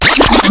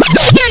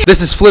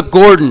This is Flip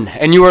Gordon,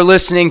 and you are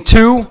listening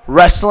to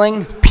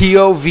Wrestling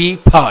POV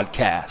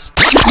Podcast.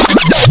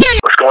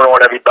 What's going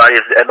on, everybody?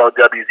 It's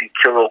MLW's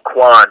Kiro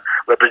Kwan,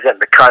 representing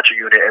the Contra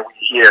Unit, and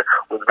we're here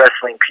with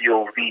Wrestling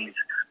POV's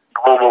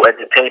Global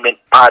Entertainment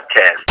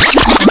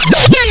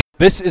Podcast.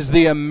 This is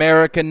the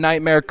American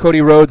Nightmare, Cody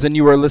Rhodes, and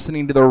you are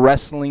listening to the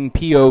Wrestling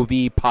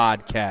POV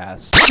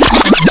Podcast.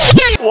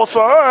 What's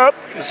up?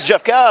 This is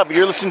Jeff Cobb.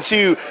 You're listening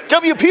to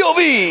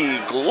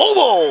WPOV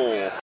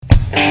Global.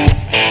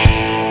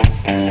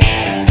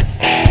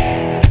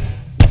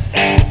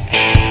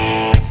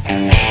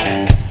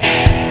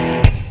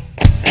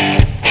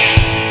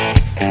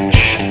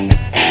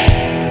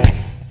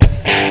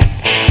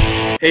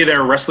 Hey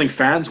there, wrestling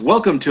fans.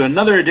 Welcome to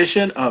another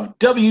edition of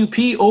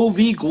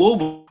WPOV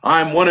Global.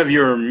 I'm one of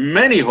your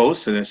many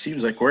hosts, and it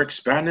seems like we're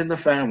expanding the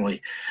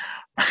family.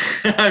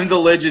 I'm the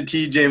legend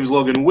T. James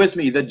Logan. With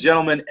me, the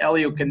gentleman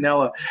Elio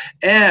Canella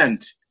and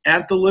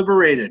Ant the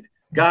Liberated.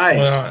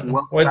 Guys,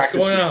 what's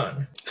going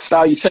on?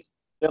 Salutations,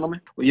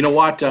 gentlemen. Well, you know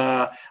what?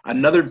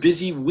 Another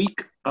busy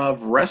week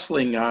of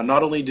wrestling.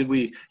 Not only did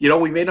we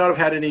may not have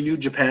had any New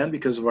Japan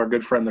because of our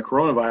good friend the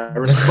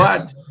coronavirus,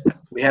 but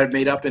we had it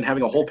made up in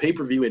having a whole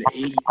pay-per-view at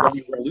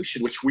AEW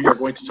Revolution, which we are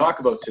going to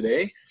talk about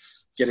today.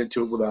 Get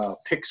into it with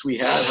picks we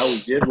had, how we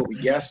did, what we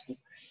guessed,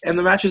 and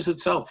the matches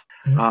itself.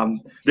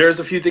 There's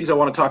a few things I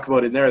want to talk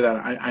about in there that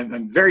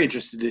I'm very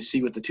interested to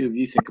see what the two of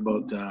you think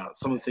about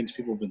some of the things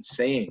people have been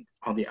saying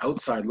on the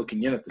outside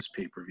looking in at this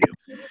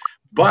pay-per-view.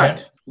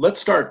 But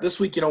let's start. This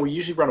week, we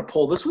usually run a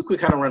poll. This week we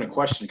kind of run a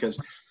question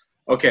because,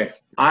 okay,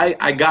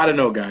 I got to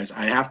know, guys.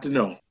 I have to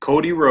know.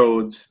 Cody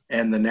Rhodes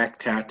and the neck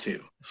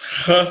tattoo.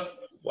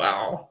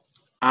 Wow.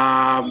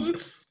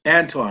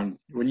 Antoine,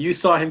 when you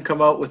saw him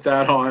come out with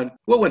that on,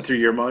 what went through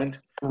your mind?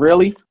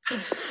 Really?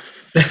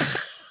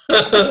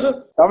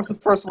 That was the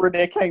first word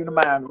that came to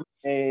mind.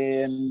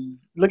 And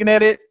looking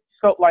at it,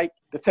 felt like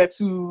the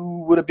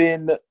tattoo would have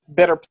been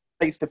better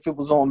placed if it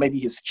was on maybe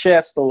his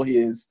chest or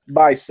his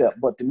bicep.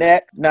 But the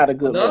neck, not a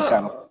good look.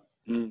 Kind of.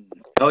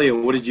 Elliot,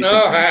 what did you think?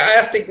 No, I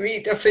have to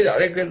agree. Definitely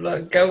not a good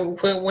look.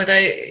 When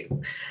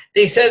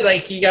they said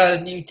like he got a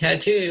new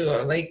tattoo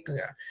or like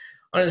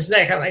on his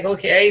neck, I'm like,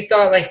 okay. I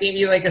thought like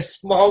maybe like a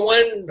small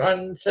one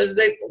on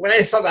Saturday. When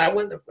I saw that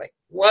one, I was like,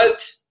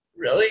 what?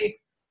 Really?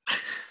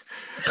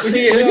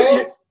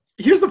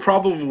 Here's the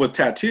problem with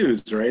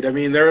tattoos, right? I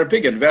mean, they're a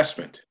big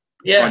investment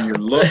on your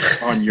look,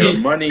 on your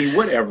money,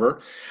 whatever.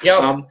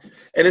 Yep.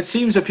 And it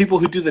seems that people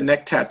who do the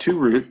neck tattoo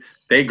route,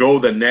 they go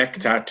the neck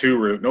tattoo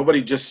route.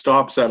 Nobody just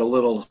stops at a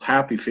little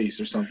happy face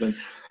or something.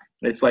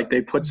 It's like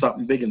they put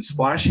something big and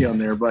splashy on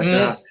there. But I don't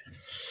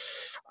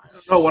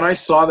know. When I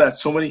saw that,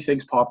 so many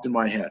things popped in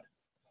my head.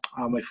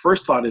 My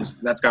first thought is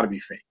that's got to be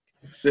fake.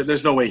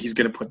 There's no way he's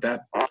going to put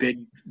that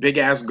big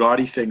ass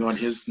gaudy thing on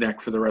his neck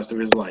for the rest of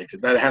his life.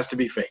 That has to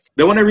be fake.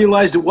 Then when I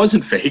realized it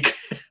wasn't fake,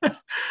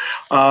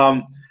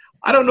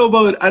 I don't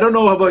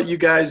know about you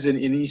guys in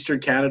Eastern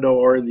Canada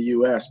or in the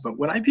U.S., but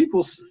when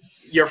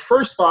your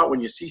first thought when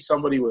you see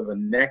somebody with a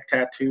neck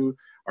tattoo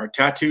or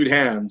tattooed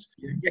hands,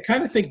 you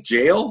kind of think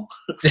jail,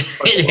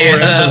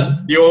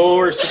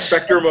 or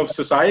spectrum of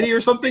society or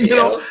something.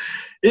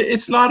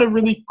 It's not a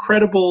really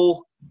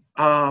credible,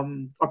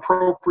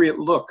 appropriate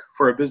look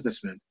for a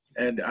businessman.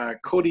 And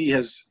Cody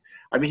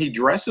he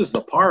dresses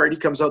the part. He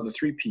comes out in the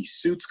three-piece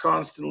suits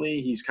constantly.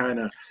 He's kind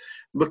of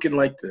looking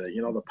like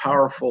the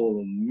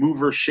powerful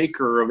mover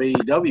shaker of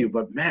AEW,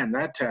 but man,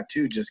 that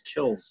tattoo just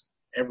kills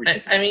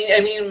everything. I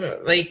mean,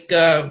 like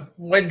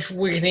when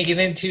we're gonna get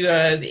into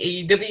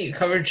the AEW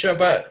coverage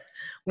about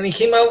when he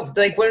came out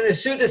like wearing a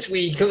suit this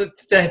week with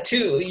the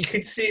tattoo, you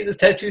could see the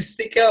tattoo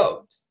stick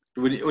out.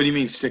 What do you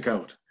mean stick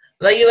out?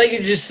 Like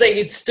it just like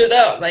it stood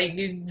out. Like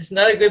it's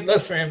not a good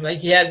look for him. Like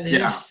he had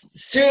his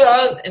suit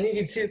on, and you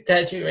could see the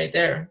tattoo right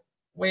there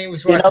when he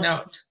was working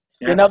out.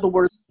 In other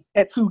words,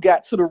 tattoo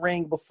got to the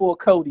ring before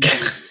Cody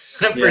did.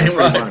 Pretty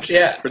much.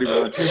 Pretty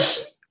much.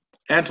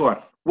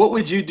 Antoine, what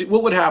would you do?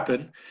 What would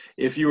happen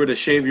if you were to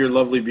shave your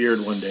lovely beard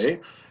one day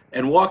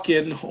and walk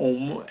in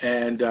home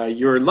and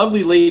your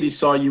lovely lady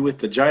saw you with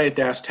the giant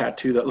ass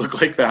tattoo that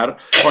looked like that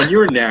on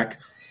your neck?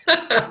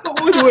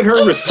 What would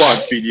her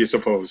response be, do you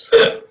suppose?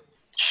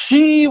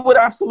 She would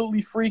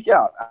absolutely freak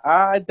out.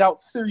 I doubt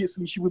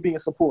seriously she would be in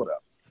support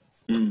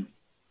of.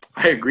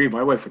 I agree.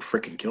 My wife would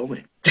freaking kill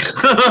me.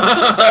 Just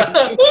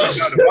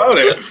not about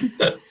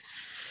it.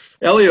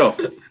 Elio.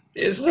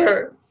 Yes,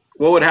 sir.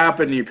 What would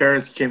happen if your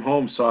parents came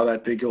home, saw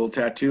that big old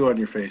tattoo on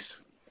your face?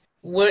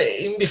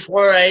 Even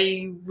before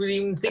I would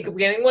even think of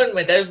getting one,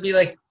 my dad would be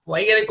like, why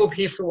you gotta go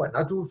pay for one?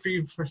 I'll do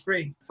it for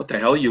free. What the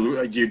hell?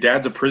 Your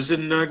dad's a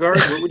prison guard?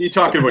 What are you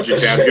talking about? Your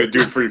dad's gonna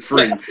do it for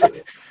free?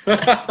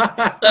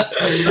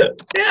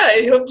 Yeah,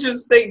 he'll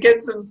just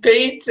get some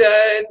paint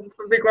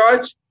from the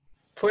garage,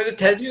 put a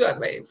tattoo on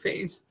my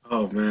face.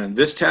 Oh man,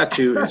 this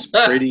tattoo is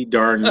pretty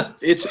darn.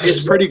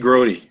 It's pretty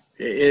grody.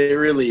 It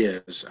really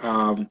is.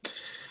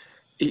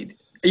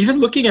 even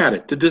looking at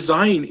it, the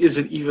design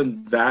isn't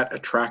even that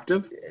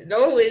attractive.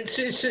 No, it's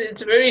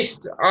very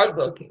odd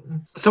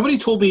looking. Somebody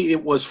told me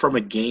it was from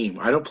a game.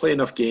 I don't play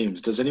enough games.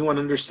 Does anyone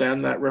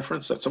understand that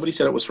reference? Somebody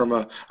said it was from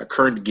a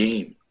current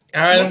game.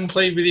 I don't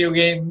play video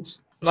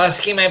games.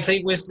 Last game I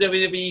played was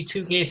WWE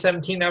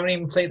 2K17. I don't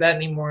even play that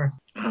anymore.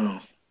 Oh.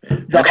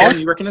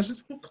 You recognize it?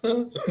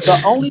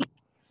 The only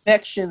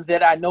connection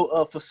that I know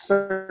of for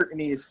certain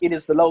is it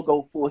is the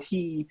logo for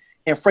he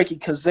and Frankie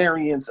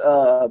Kazarian's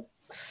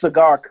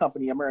cigar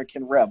company,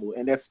 American Rebel,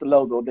 and that's the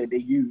logo that they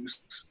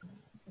use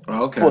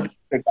for the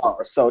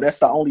cigar. So that's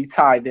the only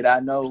tie that I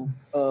know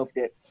of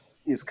that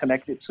is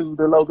connected to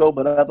the logo,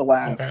 but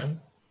otherwise,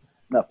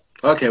 nothing.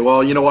 Okay,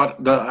 well, you know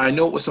what? I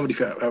know it was somebody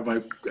at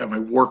my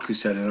work who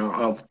said it.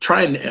 I'll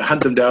try and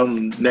hunt them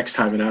down next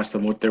time and ask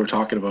them what they were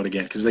talking about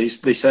again, because they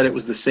said it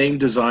was the same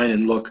design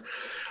and look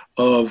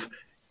of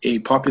a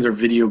popular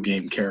video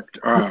game character,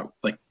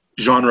 like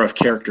genre of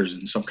characters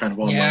in some kind of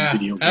online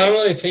video game. I don't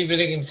really play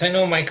video games. I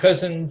know my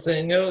cousins,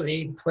 I know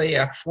they play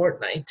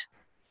Fortnite.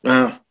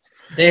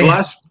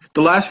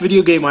 The last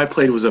video game I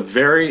played was a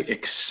very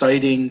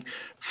exciting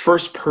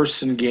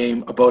first-person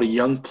game about a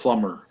young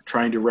plumber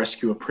trying to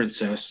rescue a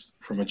princess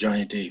from a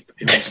giant ape.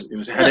 It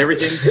had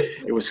everything.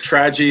 It was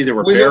tragedy. There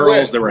were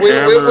barrels. There were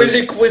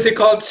hammers. Was it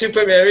called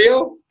Super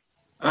Mario?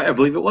 I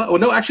believe it was. Oh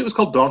no, actually, it was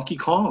called Donkey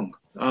Kong.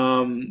 It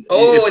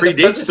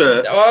predates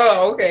the.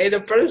 Oh, okay, the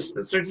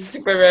predecessor to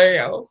Super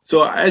Mario.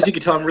 So as you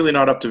can tell, I'm really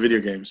not up to video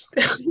games.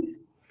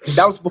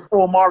 That was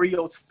before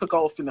Mario took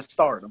off in the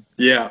stardom.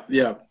 Yeah.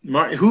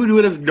 Who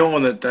would have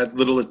known that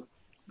little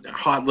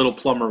hot little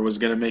plumber was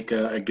going to make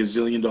a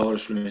gazillion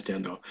dollars for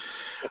Nintendo?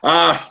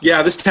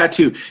 This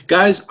tattoo,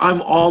 guys.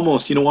 I'm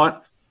almost. You know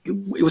what?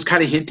 It was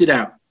kind of hinted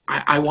at.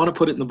 I want to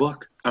put it in the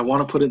book.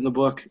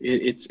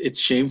 It's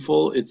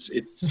shameful.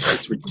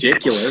 It's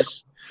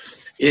ridiculous.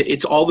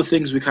 It's all the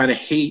things we kind of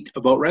hate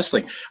about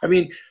wrestling. I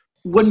mean,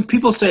 when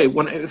people say,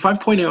 if I'm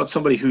pointing out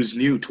somebody who's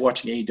new to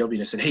watching AEW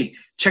and I said, hey,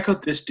 check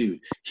out this dude.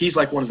 He's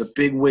like one of the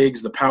big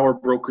wigs, the power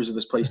brokers of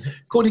this place.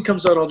 Cody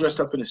comes out all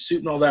dressed up in a suit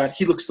and all that.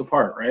 He looks the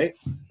part, right?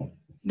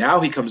 Now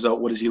he comes out,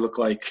 what does he look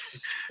like?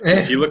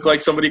 Does he look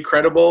like somebody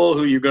credible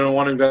who you're going to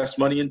want to invest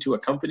money into a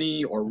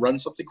company or run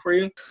something for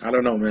you? I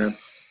don't know, man.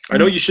 I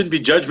know you shouldn't be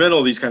judgmental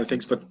of these kind of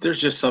things, but there's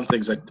just some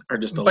things that are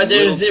just a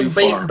little too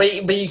far. But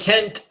you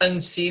can't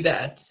unsee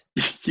that.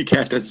 You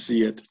can't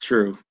unsee it.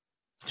 True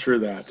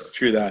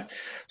that.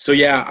 So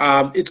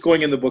yeah, it's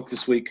going in the book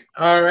this week.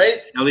 All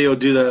right. Elio,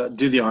 do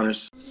the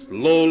honors.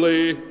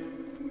 Slowly,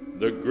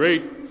 the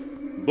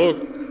great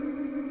book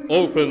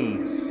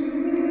opens.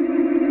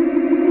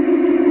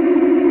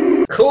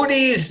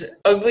 Cody's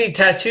ugly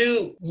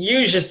tattoo.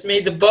 You just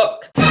made the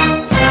book.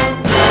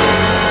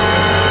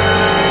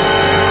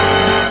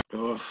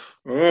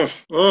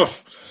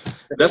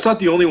 That's not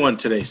the only one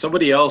today.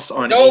 Somebody else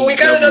on. No, we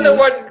got another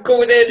one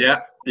going in.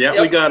 Yeah,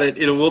 yep. We got it.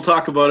 We'll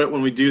talk about it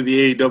when we do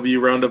the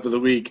AEW roundup of the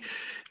week.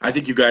 I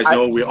think you guys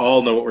know. We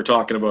all know what we're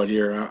talking about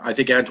here. I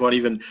think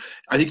Antoine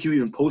I think you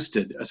even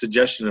posted a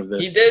suggestion of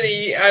this. He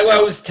did.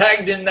 I was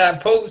tagged in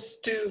that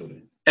post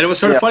too. And it was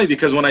sort of funny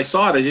because when I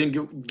saw it, I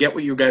didn't get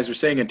what you guys were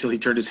saying until he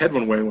turned his head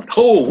one way and went,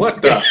 "Oh,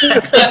 what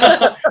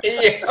the."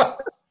 Yeah.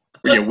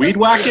 Were you weed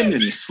whacking and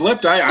he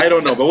slipped? I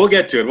don't know, but we'll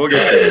get to it. We'll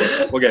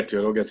get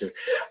to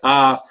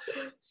it.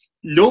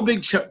 No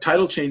big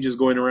title changes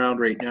going around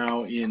right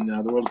now in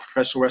the world of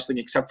professional wrestling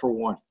except for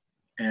one.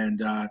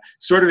 And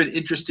sort of an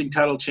interesting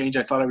title change.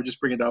 I thought I would just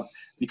bring it up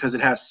because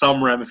it has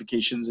some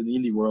ramifications in the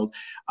indie world.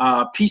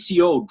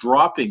 PCO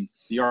dropping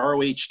the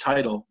ROH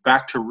title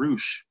back to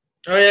Roosh.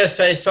 Oh, yes,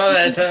 I saw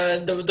that.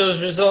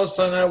 Those results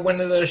on one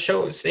of the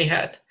shows they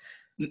had.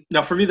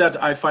 Now, for me,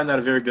 I find that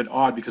a very bit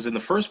odd because in the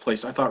first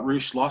place, I thought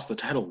Roosh lost the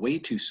title way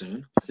too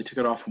soon. They took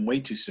it off from way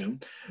too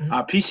soon.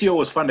 PCO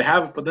was fun to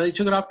have, but then they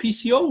took it off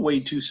PCO way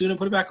too soon and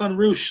put it back on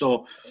Roosh.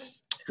 So,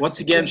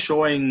 once again,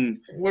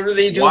 showing what are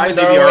they doing why with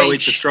maybe ROH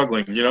is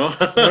struggling, you know?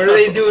 What are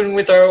they doing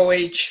with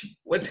ROH?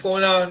 What's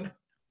going on?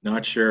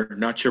 Not sure.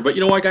 But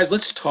you know what, guys?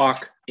 Let's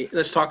talk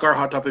our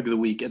hot topic of the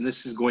week, and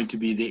this is going to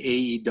be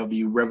the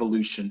AEW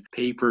Revolution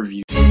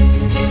pay-per-view.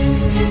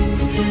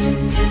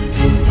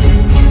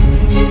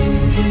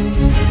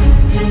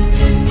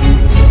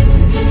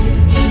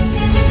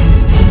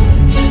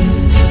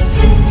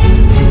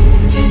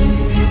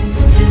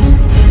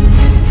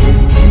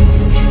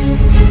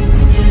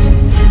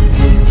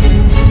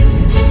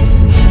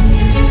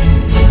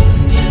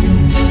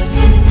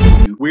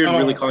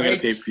 Really calling it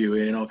a pay-per-view,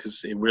 you know,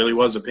 because it really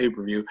was a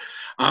pay-per-view.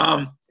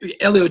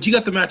 Elio, do you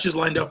got the matches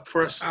lined up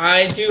for us?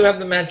 I do have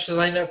the matches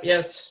lined up,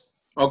 yes.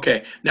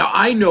 Okay. Now,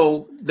 I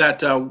know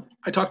that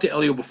I talked to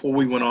Elio before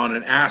we went on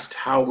and asked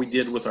how we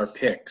did with our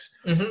picks.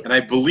 Mm-hmm. And I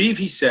believe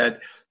he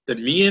said that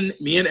me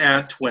and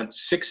Ant went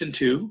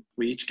 6-2.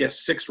 We each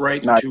guessed 6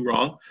 right and 2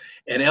 wrong.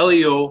 And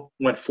Elio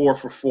went 4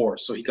 for 4,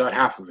 so he got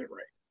half of it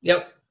right.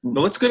 Yep.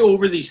 Now, let's go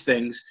over these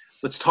things.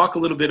 Let's talk a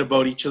little bit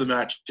about each of the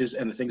matches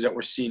and the things that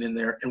we're seeing in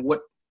there and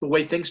what the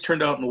way things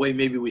turned out and the way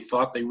maybe we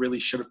thought they really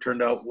should have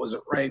turned out. Was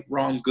it right,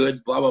 wrong,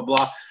 good, blah, blah,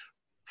 blah.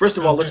 First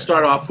of all, let's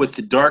start off with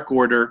the Dark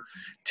Order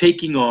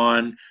taking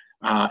on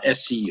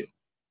SCU.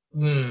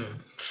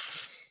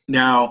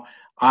 Now,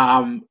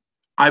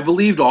 I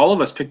believed all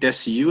of us picked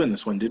SCU in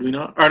this one, did we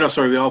not? Or no,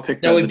 sorry, we all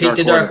picked we picked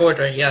the Dark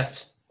Order,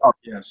 yes.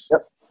 Yes.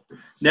 Yep.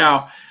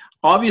 Now,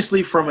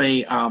 obviously, from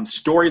a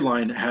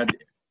storyline,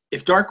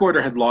 if Dark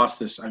Order had lost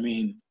this, I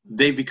mean,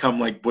 they become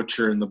like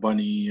Butcher and the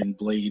Bunny and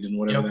Blade and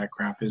whatever that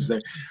crap is.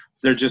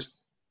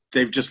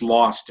 They've just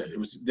lost it.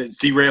 It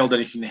derailed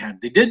anything they had.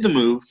 They did the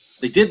move.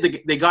 They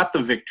got the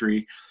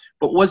victory,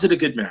 but was it a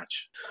good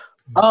match?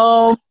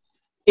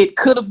 It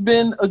could have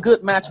been a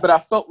good match, but I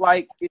felt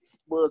like it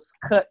was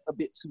cut a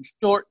bit too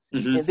short,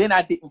 and then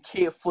I didn't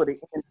care for the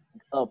end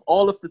of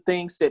all of the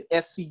things that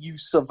SCU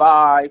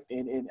survived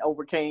and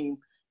overcame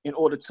in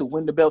order to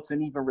win the belts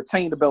and even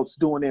retain the belts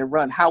during their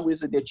run. How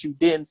is it that you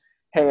then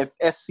have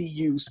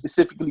SCU,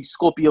 specifically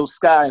Scorpio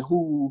Sky,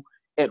 who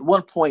at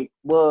one point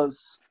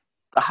was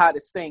the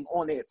hottest thing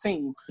on their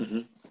team,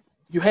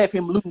 you have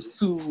him lose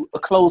to a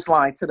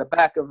clothesline to the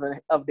back of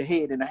the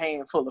head and a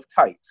handful of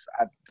tights?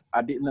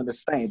 I didn't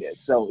understand it.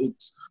 So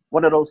it's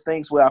one of those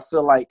things where I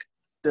feel like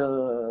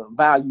the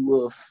value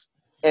of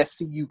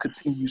SCU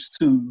continues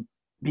to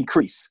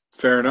decrease.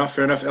 Fair enough,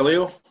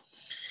 Elio?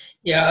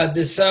 Yeah,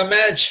 this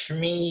match for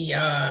me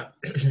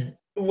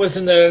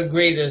wasn't the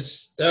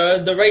greatest.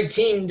 The right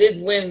team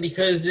did win,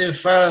 because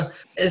if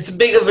as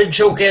big of a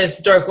joke as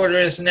Dark Order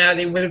is now,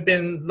 they would have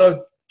been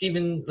looked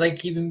even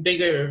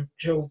bigger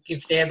joke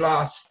if they had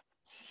lost.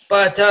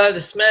 But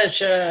this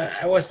match,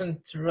 I wasn't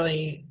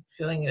really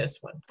feeling this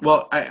one.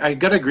 Well, I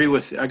gotta agree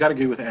with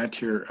Ant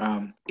here.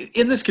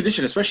 In this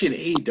condition, especially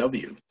in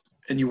AEW,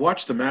 and you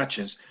watch the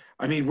matches,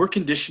 I mean, we're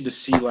conditioned to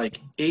see like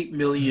 8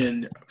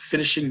 million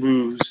finishing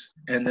moves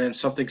and then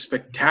something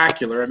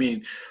spectacular. I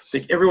mean,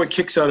 everyone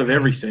kicks out of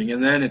everything,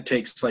 and then it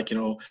takes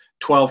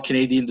 12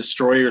 Canadian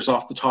destroyers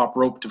off the top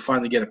rope to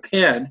finally get a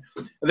pin.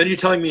 And then you're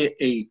telling me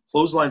a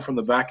clothesline from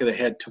the back of the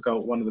head took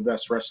out one of the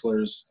best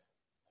wrestlers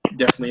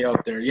definitely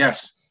out there.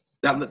 Yes,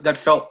 that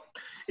felt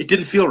 – it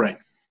didn't feel right.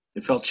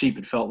 It felt cheap.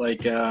 It felt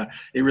like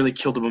it really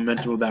killed the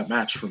momentum of that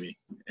match for me.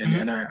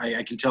 And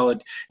I can tell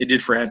it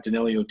did for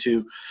Antonelio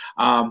too.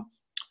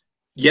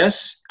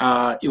 Yes,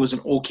 it was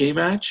an okay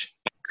match.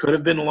 Could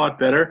have been a lot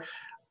better.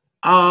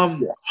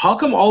 How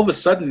come all of a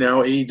sudden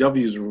now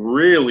AEW is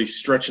really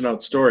stretching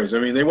out stories? I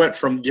mean, they went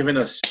from giving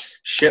us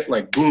shit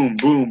like boom,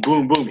 boom,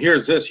 boom, boom.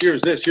 Here's this,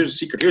 here's a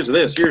secret, here's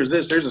this, here's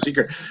a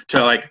secret,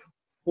 to like,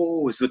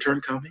 oh, is the turn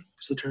coming?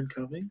 Is the turn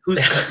coming? Who's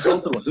the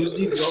exalted one? Who's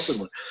the exalted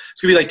one?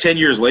 It's going to be like 10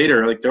 years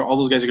later. Like, all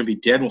those guys are going to be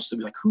dead. And we'll still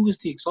be like, who is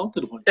the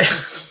exalted one?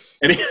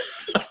 And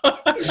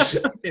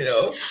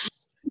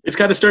it's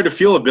kind of starting to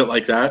feel a bit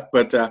like that.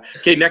 But,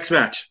 okay, next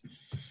match.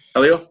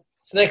 Elio?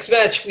 So next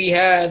match, we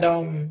had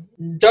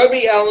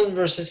Darby Allin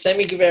versus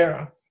Sammy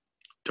Guevara.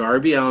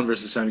 Darby Allin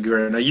versus Sammy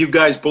Guevara. Now, you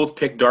guys both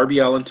picked Darby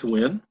Allin to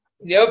win.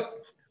 Yep.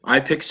 I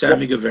picked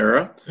Sammy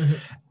Guevara.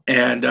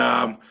 And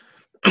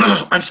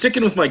I'm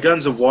sticking with my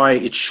guns of why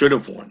it should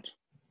have won.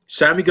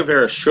 Sammy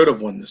Guevara should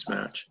have won this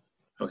match,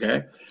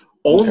 okay?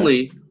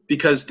 Only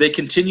because they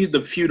continued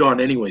the feud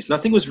on anyways.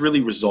 Nothing was really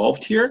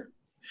resolved here.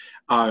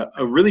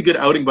 A really good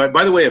outing.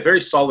 By the way, a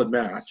very solid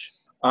match.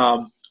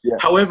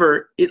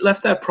 However, it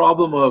left that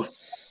problem of,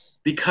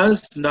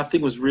 because nothing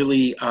was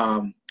really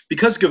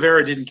because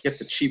Guevara didn't get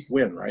the cheap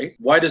win, right?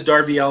 Why does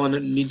Darby Allin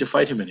need to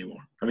fight him anymore?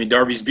 I mean,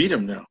 Darby's beat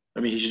him now. I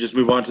mean, he should just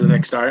move on to the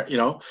next,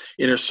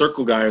 inner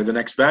circle guy or the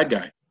next bad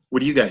guy.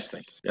 What do you guys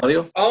think,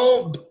 Elio?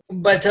 Oh,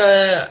 but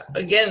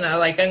again,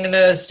 I'm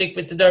gonna stick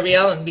with the Darby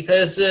Allin,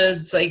 because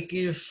it's like,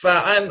 if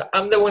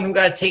I'm the one who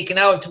got taken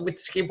out with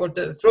the skateboard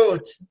to the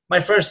throat, my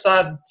first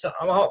thought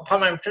upon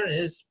my return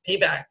is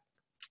payback.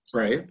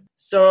 Right.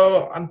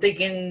 So I'm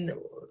thinking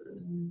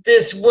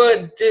this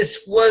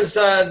was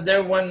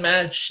their one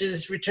match,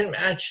 his return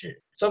match.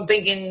 So I'm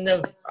thinking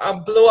a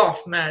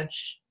blow-off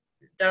match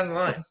down the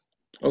line.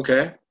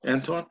 Okay,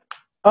 Antoine.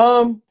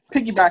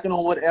 Piggybacking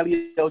on what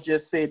Elio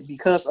just said,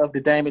 because of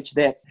the damage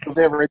that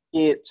Guevara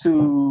did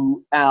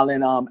to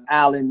Allin,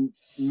 Allin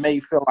may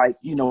feel like,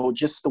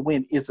 just the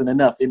win isn't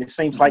enough. And it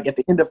seems like at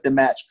the end of the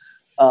match,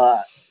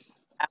 Allin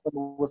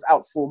was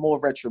out for more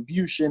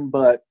retribution,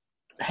 but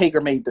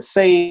Hager made the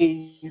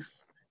save,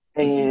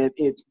 and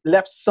it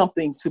left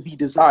something to be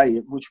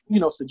desired, which,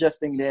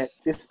 suggesting that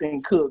this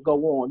thing could go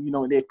on,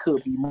 and there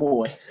could be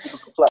more. It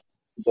was a plus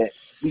that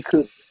we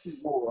could see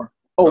more.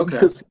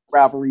 Because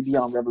rivalry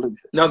beyond Revolution.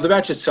 Now, the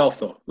match itself,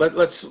 though,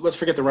 let's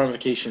forget the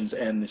ramifications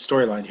and the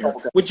storyline here.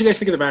 Okay. What did you guys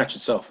think of the match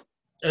itself?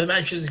 The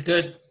match was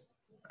good.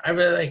 I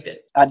really liked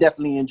it. I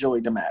definitely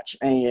enjoyed the match.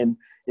 And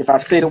if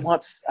I've said it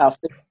once, I'll say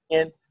it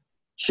again.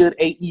 Should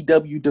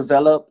AEW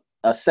develop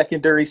a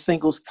secondary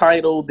singles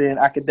title, then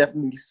I could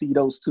definitely see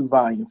those two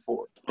vying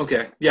for it.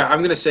 Okay. Yeah, I'm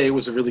going to say it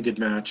was a really good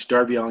match.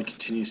 Darby Allin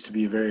continues to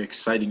be a very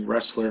exciting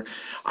wrestler.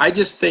 I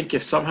just think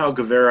if somehow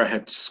Guevara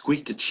had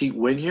squeaked a cheap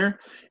win here,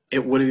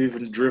 it would have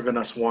even driven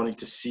us wanting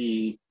to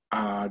see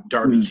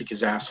Darby kick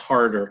his ass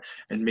harder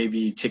and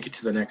maybe take it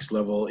to the next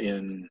level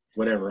in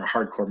whatever, a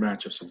hardcore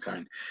match of some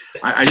kind.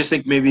 I just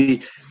think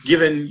maybe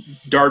giving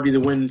Darby the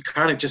win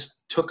kind of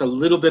just took a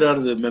little bit out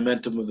of the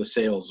momentum of the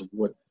sales of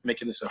what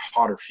making this a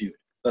hotter feud.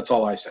 That's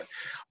all I said.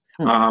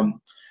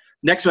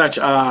 Next match,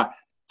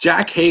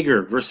 Jack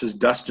Hager versus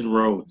Dustin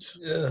Rhodes.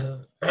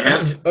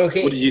 And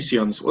Okay. what did you see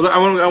on this? Well,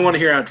 I want to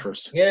hear Ant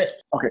first. Yeah.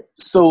 Okay,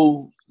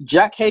 so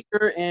Jack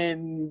Hager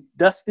and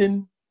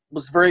Dustin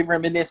was very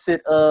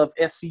reminiscent of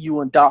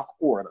SCU and Dark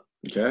Order.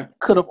 Okay.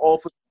 Could have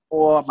offered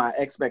more. My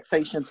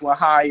expectations were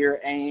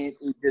higher, and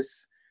it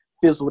just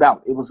fizzled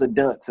out. It was a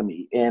dud to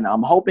me, and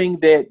I'm hoping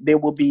that there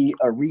will be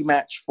a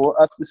rematch for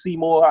us to see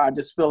more. I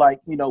just feel like,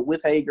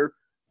 with Hager,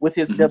 with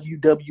his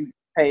WWE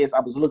pass, I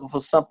was looking for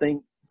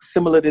something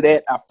similar to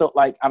that. I felt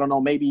like, I don't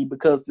know, maybe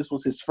because this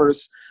was his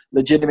first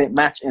legitimate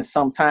match in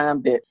some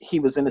time, that he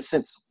was in a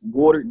sense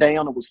watered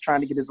down and was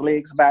trying to get his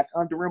legs back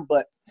under him,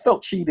 but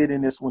felt cheated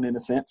in this one in a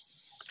sense.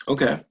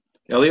 Okay.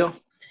 Elio?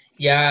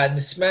 Yeah,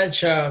 this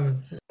match,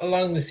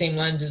 along the same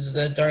lines as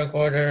the Dark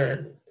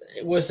Order,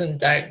 it wasn't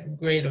that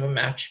great of a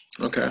match.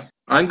 Okay.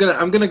 I'm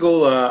gonna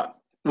go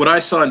what I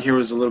saw in here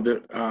was a little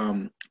bit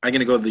I'm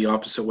gonna go the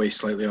opposite way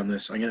slightly on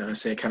this. I'm gonna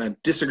say I kind of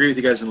disagree with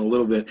you guys in a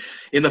little bit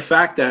in the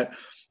fact that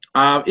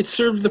it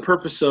served the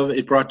purpose of,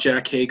 it brought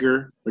Jack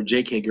Hager, or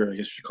Jake Hager, I guess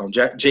we should call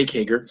him, Jake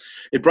Hager.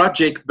 It brought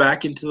Jake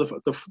back into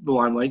the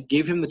limelight,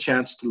 gave him the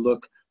chance to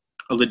look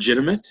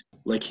legitimate,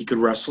 like he could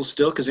wrestle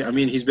still, because,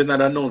 he's been that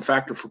unknown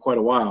factor for quite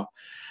a while.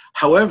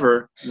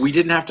 However, we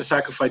didn't have to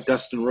sacrifice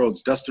Dustin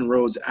Rhodes. Dustin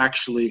Rhodes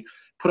actually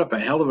put up a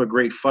hell of a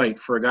great fight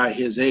for a guy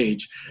his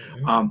age.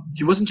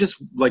 He wasn't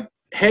just,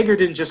 Hager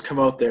didn't just come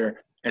out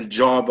there and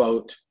job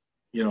out,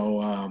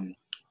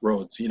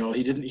 Rhodes. He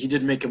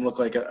didn't make him look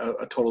like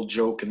a total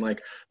joke and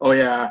like, oh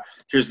yeah,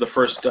 here's the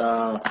first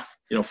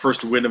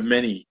win of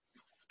many.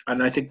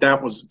 And I think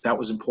that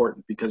was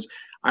important, because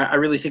I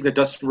really think that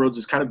Dustin Rhodes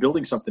is kind of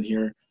building something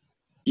here.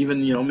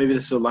 Even, maybe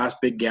this is the last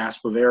big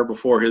gasp of air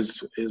before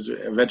his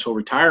eventual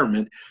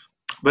retirement,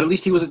 but at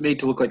least he wasn't made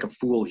to look like a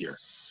fool here,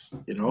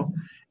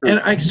 And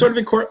I sort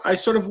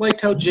of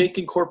liked how Jake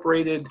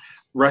incorporated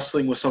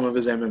wrestling with some of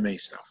his MMA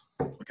stuff.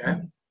 Okay,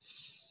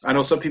 I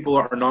know some people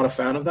are not a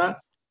fan of that.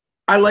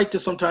 I like to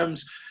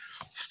sometimes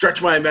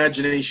stretch my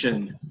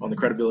imagination on the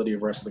credibility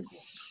of wrestling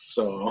holds.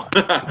 So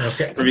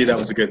for me, that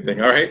was a good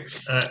thing. All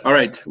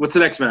right. What's the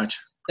next match?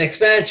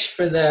 Next match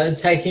for the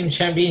Tag Team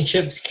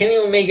Championships, Kenny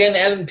Omega and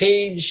Adam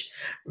Page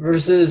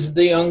versus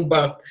the Young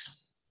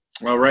Bucks.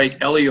 All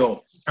right,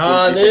 Elio.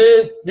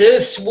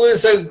 This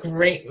was a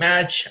great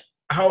match.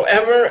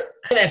 However,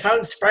 I found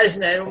it surprising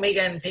that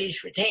Omega and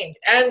Page retained,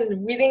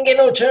 and we didn't get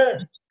no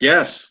turn.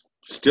 Yes,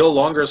 still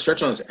longer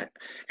stretch on this.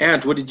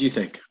 Ant, what did you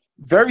think?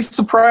 Very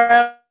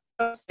surprised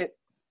that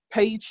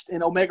Page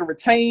and Omega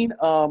retain.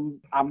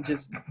 I'm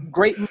just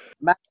great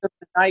match of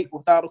the night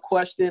without a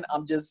question.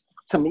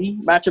 To me,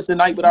 match of the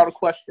night without a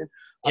question.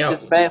 I'm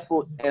just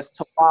baffled as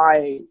to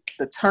why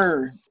the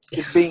turn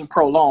is being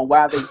prolonged,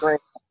 why they drag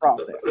the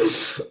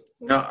process.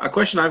 Now, a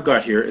question I've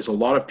got here is a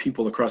lot of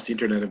people across the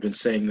internet have been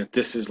saying that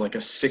this is like a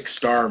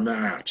 6-star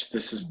match.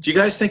 Do you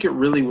guys think it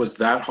really was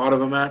that hot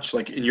of a match?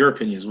 Like, in your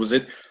opinions, was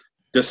it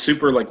the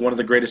super, like, one of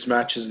the greatest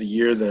matches of the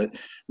year that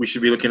we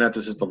should be looking at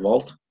this as the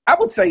vault? I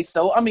would say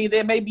so.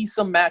 There may be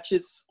some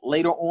matches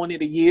later on in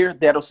the year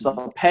that'll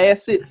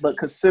surpass it, but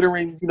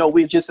considering,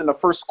 we're just in the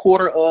first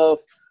quarter of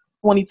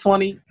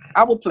 2020,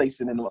 I will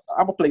place it in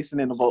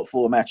the vote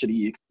for a match of the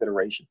year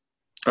consideration.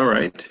 All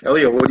right.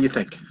 Elio, what do you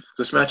think? Is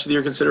this match of the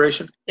year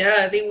consideration? Yeah,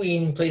 I think we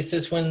can place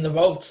this one in the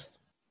votes.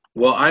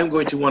 Well, I'm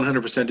going to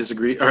 100%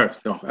 disagree.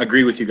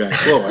 Agree with you guys.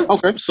 Whoa,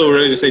 okay. I'm so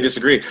ready to say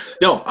disagree.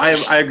 No,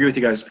 I agree with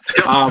you guys.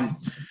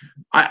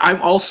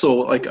 I'm also,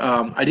 like,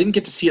 I didn't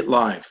get to see it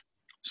live.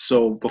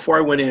 So before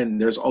I went in,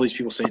 there's all these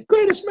people saying,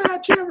 greatest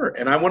match ever.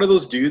 And I'm one of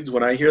those dudes,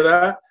 when I hear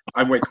that,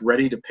 I'm like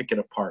ready to pick it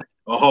apart.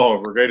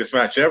 Oh, greatest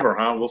match ever,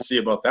 huh? We'll see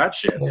about that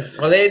shit.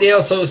 Well, they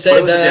also said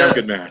it was a damn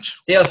good match.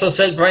 They also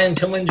said Brian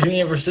Pillman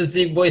Jr. versus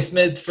Steve Boy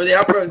Smith for the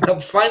Opera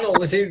Cup final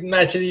was a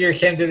match of the year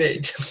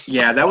candidate.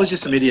 Yeah, that was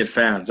just some idiot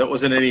fans. That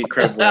wasn't any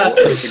credible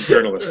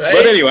journalists. Right?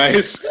 But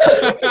anyways.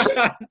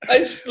 I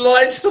just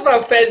love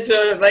how fans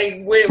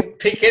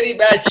pick any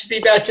match to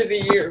be match of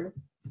the year.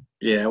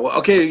 Yeah, well,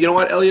 okay, you know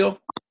what, Elio?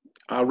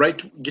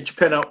 Get your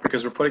pen out,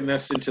 because we're putting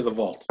this into the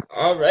vault.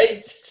 All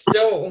right,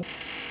 so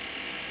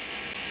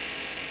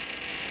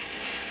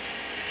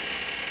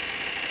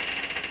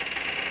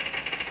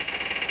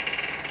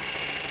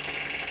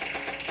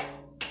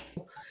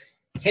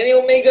Kenny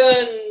Omega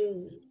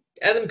and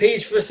Adam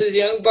Page versus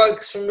Young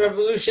Bucks from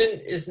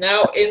Revolution is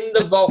now in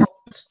the vault.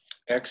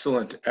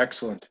 Excellent.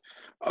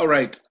 All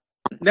right,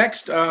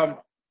 next,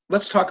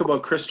 let's talk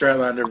about Chris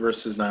Statlander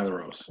versus Nyla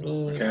Rose,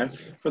 okay,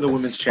 for the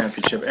Women's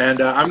Championship.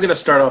 And I'm going to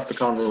start off the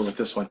convo with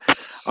this one.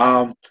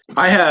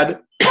 I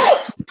had,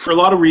 for a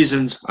lot of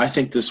reasons, I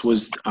think this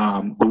was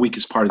the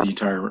weakest part of the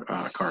entire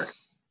card,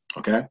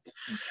 okay?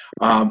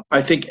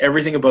 I think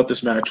everything about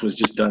this match was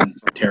just done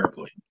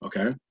terribly,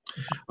 okay?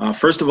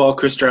 First of all,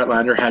 Chris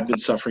Statlander had been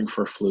suffering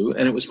for a flu,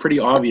 and it was pretty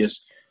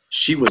obvious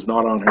she was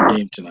not on her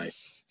game tonight.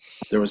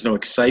 There was no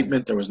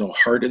excitement. There was no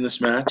heart in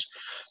this match.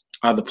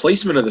 The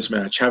placement of this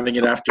match, having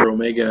it after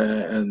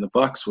Omega and the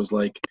Bucks, was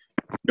like,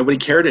 nobody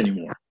cared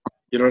anymore.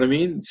 You know what I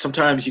mean?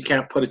 Sometimes you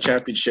can't put a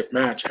championship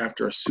match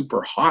after a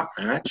super hot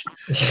match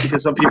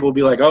because some people will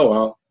be like, oh,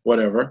 well,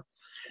 whatever.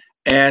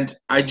 And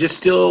I just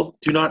still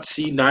do not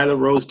see Nyla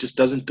Rose just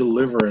doesn't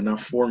deliver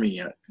enough for me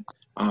yet.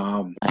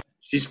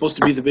 She's supposed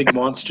to be the big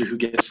monster who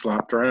gets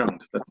slapped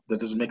around. That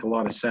doesn't make a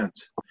lot of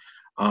sense.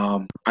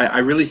 I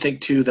really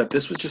think, too, that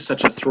this was just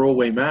such a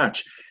throwaway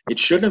match. It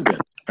shouldn't have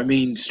been. I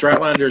mean,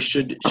 Statlander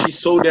she's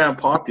so damn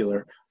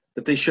popular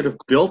that they should have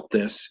built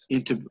this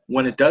into,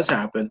 when it does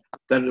happen,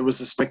 that it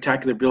was a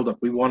spectacular build-up.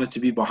 We wanted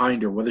to be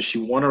behind her, whether she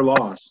won or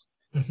lost.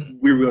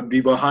 We would be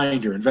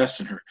behind her,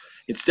 invest in her.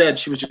 Instead,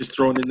 she was just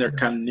thrown in there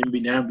kind of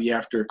nimby-namby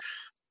after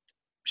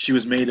she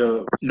was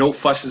no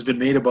fuss has been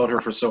made about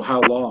her for so how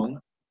long,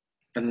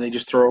 and then they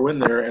just throw her in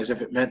there as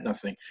if it meant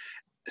nothing.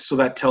 So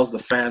that tells the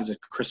fans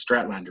that Chris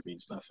Statlander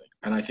means nothing,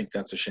 and I think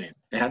that's a shame.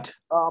 And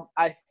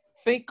I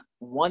think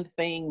one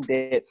thing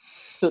that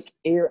took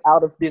air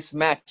out of this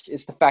match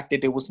is the fact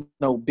that there was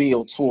no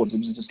build towards it. It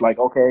was just like,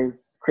 okay,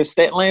 Chris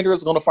Statlander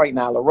is going to fight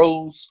Nyla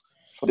Rose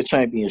for the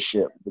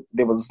championship.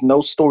 There was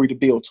no story to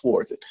build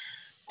towards it.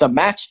 The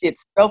match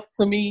itself,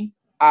 to me,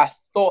 I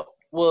thought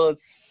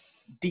was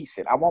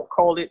decent. I won't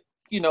call it,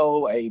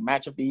 a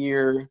match of the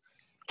year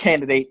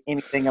candidate,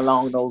 anything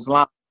along those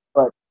lines.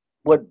 But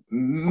what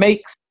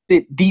makes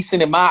it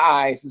decent in my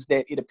eyes is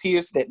that it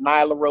appears that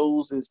Nyla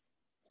Rose is,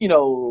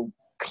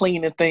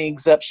 cleaning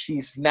things up.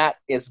 She's not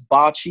as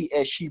botchy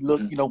as she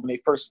looked, when they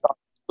first started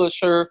to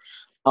push her.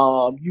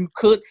 You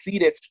could see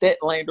that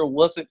Statlander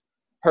wasn't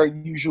her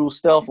usual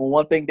stuff. And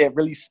one thing that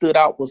really stood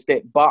out was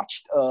that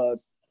botched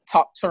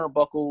top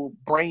turnbuckle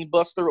brain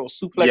buster or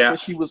suplex that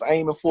she was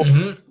aiming for.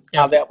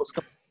 Now that was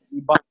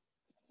completely botched.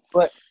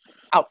 But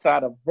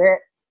outside of that,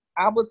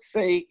 I would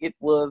say it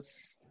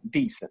was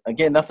decent.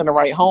 Again, nothing to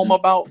write home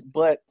about,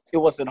 but it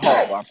wasn't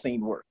horrible. I've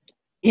seen work.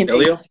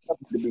 Elio?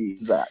 To be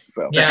exact.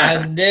 So.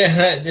 Yeah,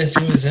 this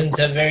wasn't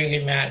a very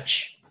good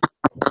match.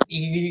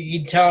 You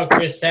could tell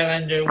Chris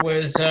Statlander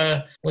was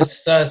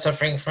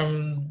suffering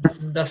from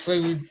the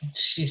flu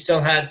she still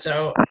had.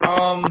 So,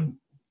 and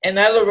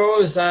Nyla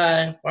Rose,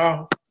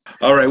 wow.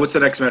 All right, what's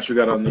the next match we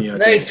got on the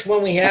next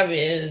one we have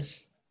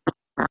is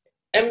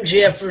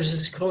MJF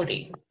versus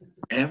Cody.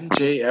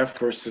 MJF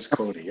versus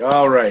Cody.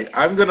 All right,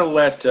 I'm going to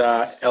let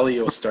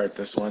Elio start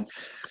this one.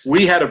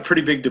 We had a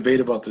pretty big debate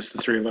about this, the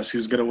three of us,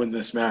 who's going to win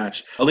this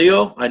match.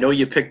 Elio, I know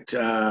you picked...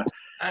 I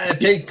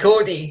picked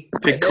Cody.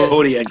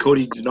 Cody, and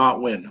Cody did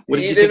not win. What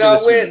did you think of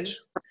this match?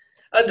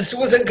 This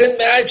was a good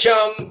match.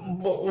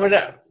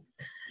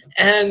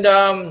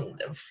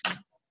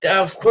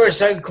 Of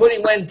course, Cody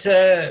went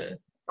for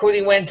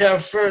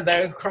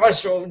the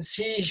crossroads.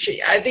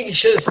 I think he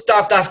should have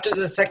stopped after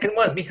the second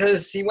one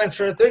because he went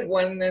for a third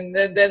one, and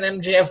then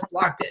MJF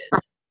blocked it.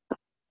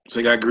 So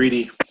he got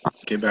greedy.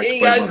 Came back. He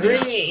got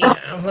greedy.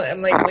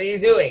 I'm like, what are you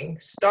doing?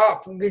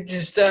 Stop! You could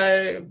just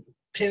pin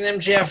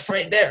MJF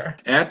right there.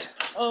 And it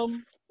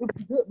was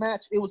a good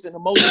match. It was an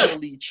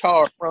emotionally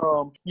charged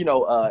from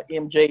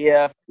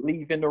MJF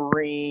leaving the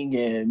ring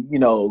and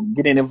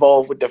getting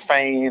involved with the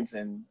fans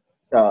and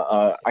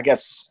I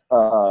guess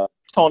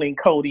taunting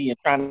Cody and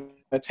trying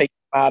to take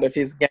him out of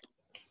his game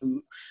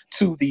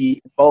to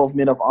the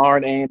involvement of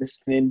Arn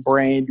Anderson and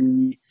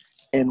Brandy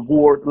and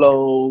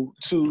Wardlow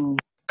to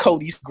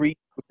Cody's grief,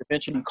 which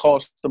eventually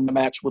cost him the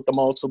match with the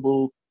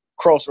multiple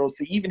crossroads.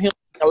 So even him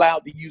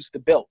allowed to use the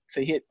belt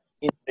to hit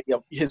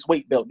MJF, his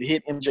weight belt, to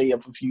hit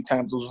MJF a few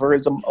times. It was very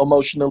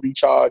emotionally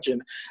charged,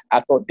 and I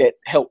thought that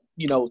helped,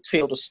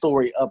 tell the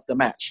story of the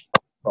match.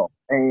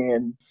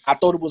 And I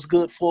thought it was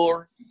good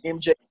for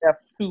MJF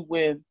to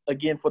win,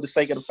 again, for the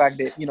sake of the fact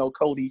that,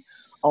 Cody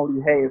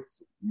only has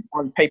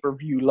one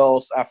pay-per-view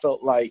loss. I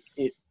felt like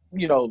it,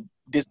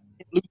 this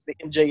losing to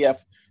MJF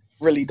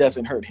really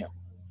doesn't hurt him.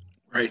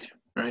 Right.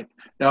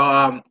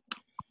 Now,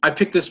 I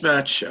picked this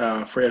match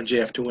for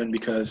MJF to win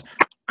because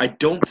I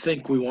don't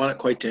think we want it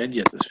quite to end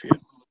yet, this feud.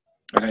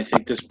 And I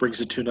think this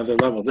brings it to another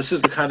level. This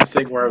is the kind of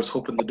thing where I was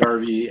hoping the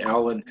Darby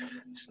Allin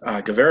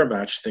Guevara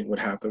match thing would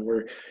happen,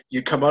 where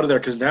you come out of there,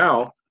 because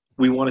now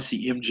we want to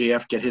see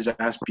MJF get his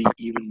ass beat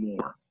even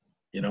more.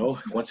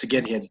 Once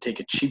again, he had to take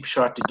a cheap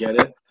shot to get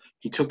it.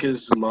 He took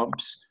his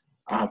lumps.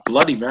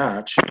 Bloody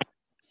match.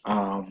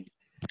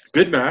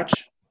 Good match.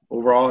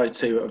 Overall, I'd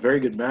say a very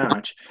good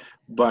match.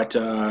 But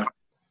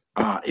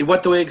it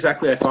went the way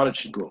exactly I thought it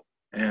should go.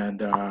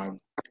 And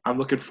I'm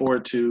looking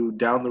forward to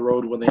down the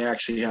road when they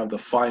actually have the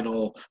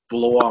final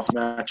blow-off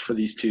match for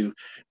these two.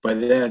 By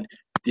then,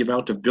 the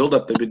amount of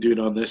build-up they've been doing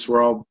on this,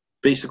 we're all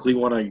basically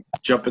want to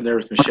jump in there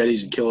with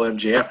machetes and kill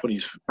MJF when he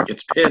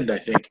gets pinned, I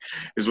think,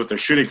 is what they're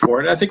shooting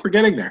for. And I think we're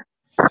getting there.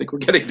 We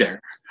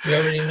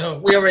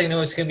already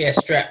know it's going to be a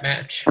strap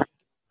match.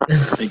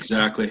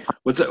 Exactly.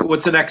 What's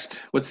the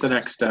next?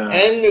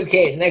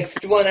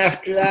 Next one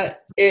after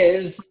that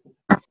is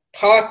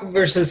Pac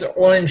versus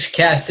Orange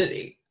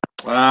Cassidy.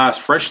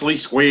 Freshly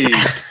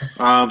squeezed.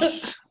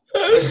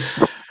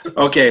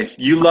 Okay,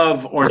 you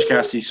love Orange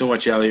Cassidy so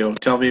much, Elio.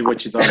 Tell me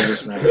what you thought of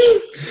this match.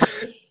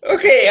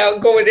 Okay, I'll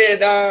go with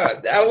it.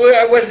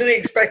 I wasn't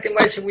expecting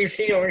much. We've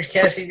seen Orange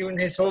Cassidy doing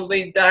his whole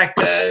laid back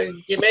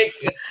gimmick.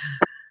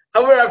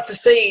 However, I have to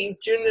say,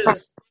 during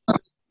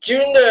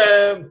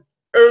the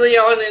early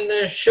on in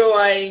the show,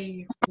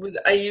 I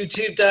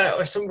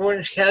YouTubed some of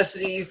Orange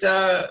Cassidy's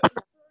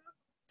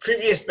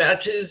previous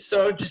matches,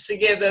 so just to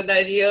get an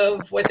idea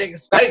of what to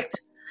expect.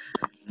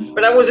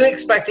 But I wasn't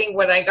expecting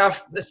what I got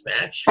from this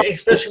match,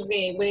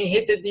 especially when he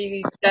hit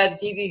that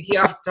DDT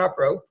off the top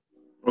rope.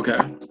 Okay.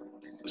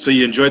 So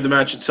you enjoyed the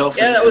match itself?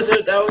 Yeah, that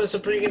was a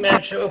pretty good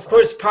match. Of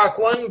course, Pac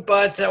won,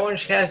 but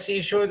Orange Cassidy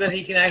showed that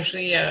he can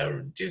actually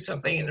do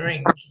something in the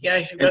ring. He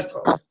can actually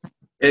wrestle.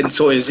 And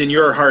so, in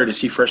your heart,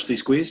 is he freshly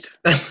squeezed?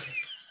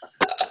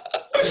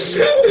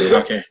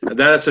 Okay,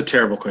 that's a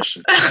terrible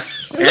question.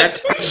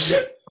 And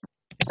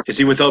is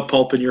he without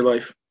pulp in your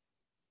life?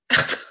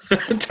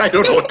 I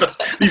don't know what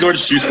these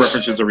orange juice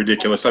references are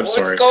ridiculous. I'm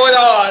sorry. What's going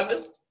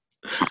on?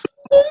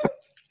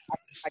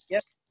 I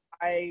guess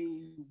I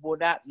will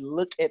not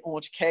look at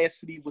Orange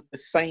Cassidy with the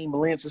same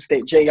lenses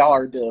that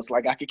JR does.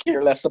 Like, I could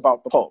care less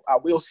about the Hulk. I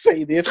will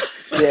say this,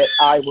 that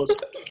I was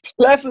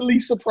pleasantly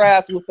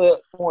surprised with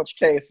what Orange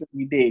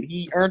Cassidy did.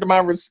 He earned my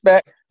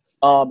respect.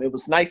 It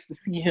was nice to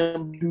see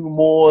him do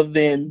more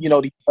than,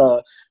 and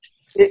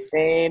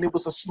it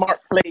was a smart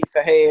play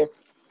to have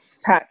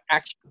Pac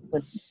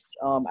actually.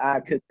 I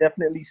could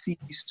definitely see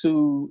these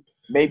two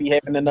maybe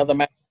having another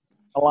match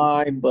on the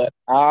line, but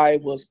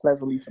I was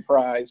pleasantly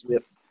surprised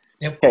with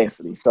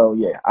Cassidy. So,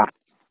 yeah, I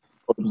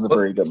thought it was a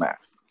very good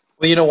match.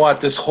 Well, you know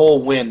what? This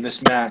whole win,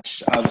 this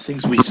match, the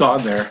things we saw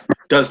in there,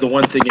 does the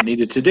one thing it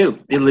needed to do.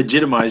 It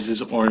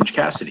legitimizes Orange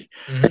Cassidy.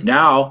 Mm-hmm.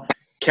 Now,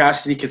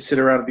 Cassidy can sit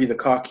around and be the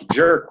cocky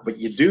jerk, but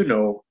you do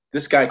know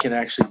this guy can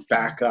actually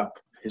back up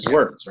his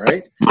words,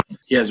 right?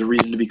 He has a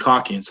reason to be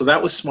cocky, and so that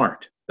was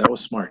smart.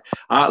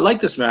 I like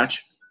this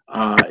match.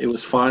 It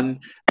was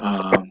fun.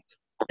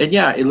 And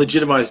yeah, it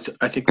legitimized,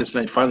 I think this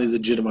night finally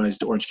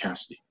legitimized Orange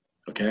Cassidy.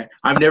 Okay?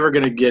 I'm never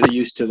going to get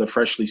used to the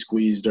freshly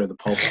squeezed or the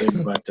pulp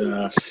thing, but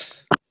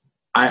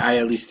I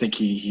at least think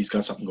he's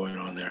got something going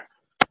on there.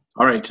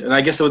 All right. And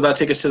I guess would that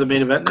take us to the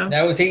main event now?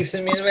 That would take us to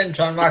the main event,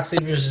 Jon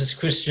Moxley versus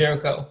Chris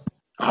Jericho.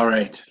 All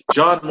right.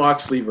 Jon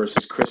Moxley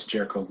versus Chris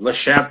Jericho, Le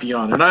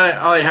Champion. And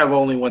I have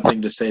only one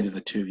thing to say to the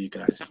two of you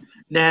guys.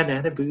 Na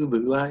na na boo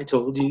boo, I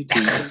told you to.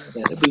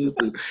 Na na boo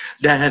boo.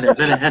 Na na na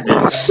na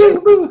na boo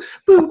boo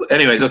boo.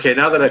 Anyways, okay,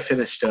 now that I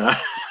finished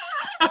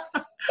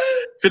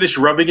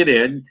rubbing it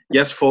in,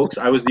 yes, folks,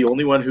 I was the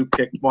only one who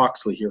picked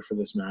Moxley here for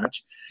this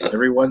match.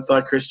 Everyone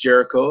thought Chris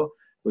Jericho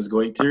was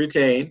going to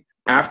retain.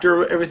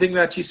 After everything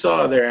that you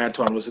saw there,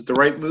 Antoine, was it the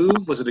right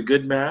move? Was it a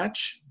good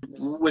match?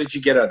 What did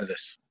you get out of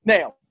this?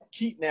 Now,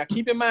 keep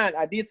in mind,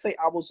 I did say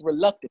I was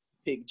reluctant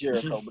to pick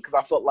Jericho because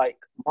I felt like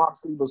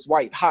Moxley was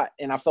white hot,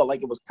 and I felt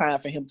like it was time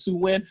for him to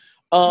win.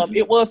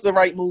 It was the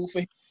right move for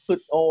him to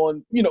put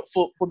on,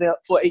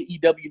 for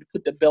AEW to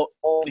put the belt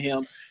on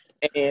him.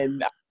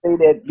 And I say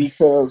that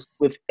because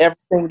with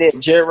everything that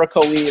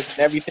Jericho is and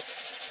everything,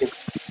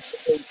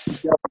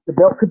 the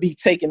belt could be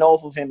taken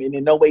off of him, and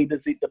in no way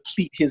does it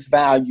deplete his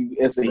value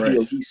as a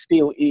heel. He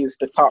still is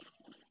the top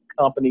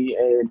company,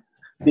 and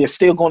they're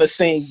still going to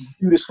sing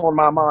 "Judas on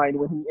My Mind"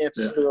 when he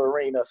enters the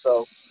arena.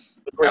 So,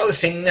 I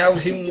was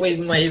even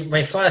waving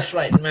my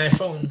flashlight and my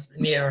phone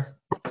in the air.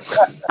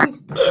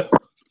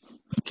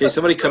 Okay,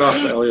 somebody cut off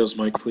Elio's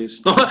mic,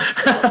 please.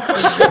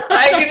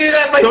 I can do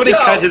that myself. Somebody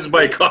cut his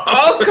mic off.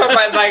 I'll cut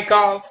my mic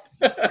off.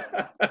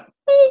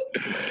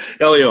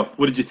 Elio,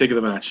 what did you think of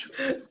the match?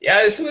 Yeah,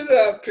 this was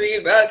a pretty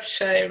good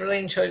match. I really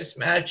enjoyed this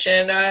match,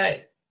 and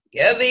I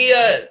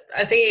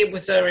think it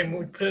was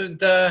removed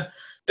the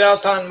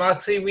belt on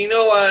Moxley. We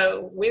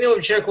know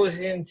Jericho is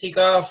going to take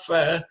off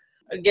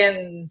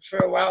again for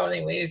a while,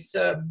 anyways,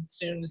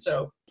 soon.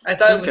 So I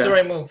thought it was the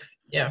right move.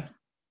 Yeah.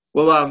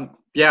 Well,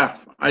 yeah,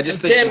 I just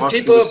think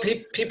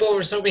people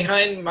were so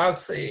behind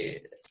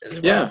Moxley as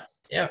well. Yeah.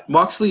 Yeah.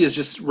 Moxley is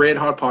just red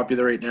hot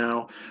popular right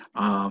now.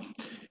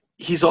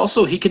 He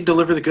can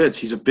deliver the goods.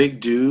 He's a big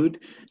dude.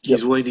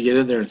 He's willing to get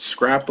in there and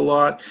scrap a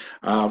lot.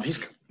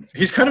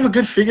 He's kind of a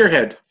good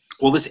figurehead.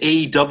 Well, this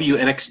AEW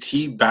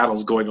NXT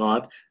battle's going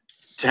on.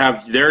 To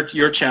have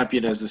your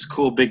champion as this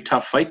cool, big,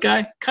 tough fight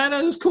guy, kind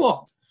of is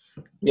cool.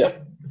 Yeah.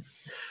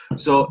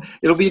 So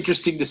it'll be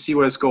interesting to see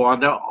what's going on.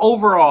 Now,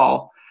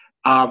 overall,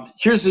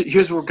 here's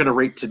what we're going to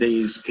rate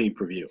today's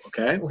pay-per-view,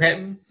 okay?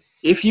 Okay.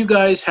 If you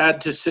guys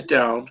had to sit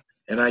down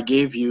and I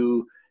gave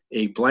you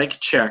a blank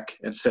check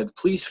and said,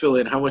 please fill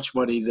in how much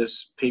money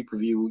this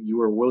pay-per-view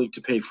you are willing to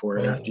pay for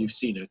it after you've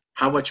seen it,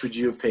 how much would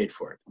you have paid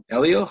for it?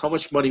 Elio, how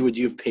much money would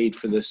you have paid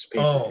for this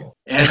pay-per-view?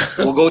 And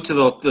we'll go to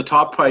the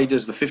top price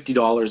is the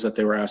 $50 that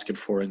they were asking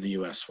for in the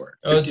U.S. for it.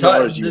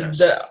 $50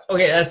 US.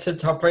 Okay, that's the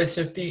top price,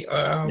 50.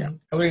 I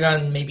would have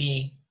gone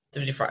maybe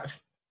 35.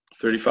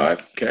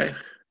 35, okay.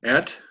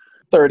 At?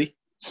 30.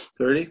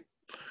 30?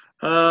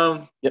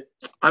 Yep.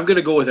 I'm going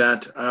to go with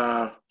that.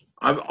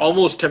 I'm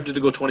almost tempted to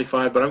go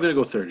 25, but I'm going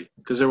to go 30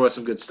 because there was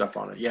some good stuff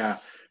on it. Yeah.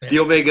 The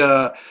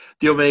Omega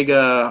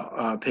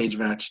Page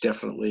match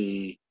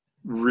definitely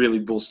really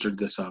bolstered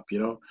this up,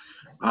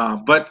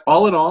 But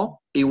all in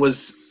all, it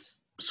was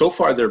so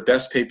far their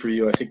best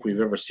pay-per-view I think we've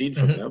ever seen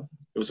from them.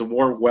 It was a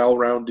more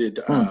well-rounded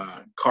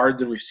card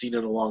than we've seen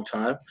in a long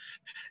time.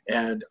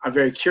 And I'm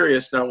very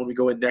curious now when we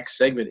go in next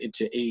segment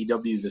into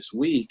AEW this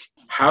week,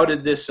 how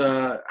did this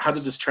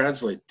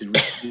translate?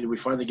 Did we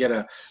finally get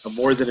a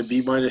more than a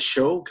B-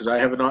 show? Because I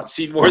have not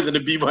seen more than a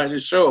B-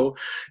 show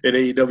in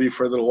AEW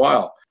for a little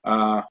while.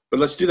 But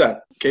let's do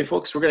that. Okay,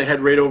 folks, we're going to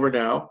head right over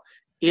now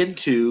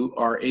into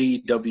our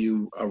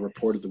AEW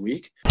report of the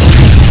week.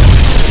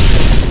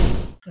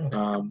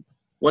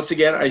 Once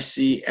again, I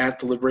see Ant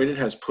Deliberated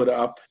has put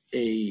up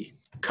a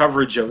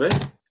coverage of it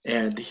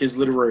and his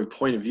literary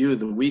point of view of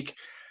the week.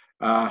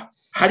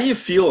 How do you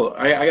feel?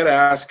 I got to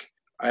ask.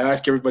 I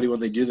ask everybody when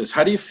they do this.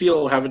 How do you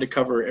feel having to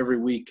cover every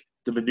week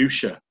the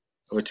minutia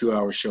of a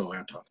 2-hour show,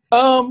 Anton?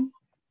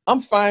 I'm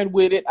fine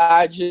with it.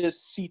 I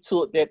just see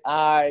to it that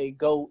I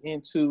go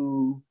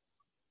into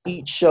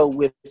each show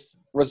with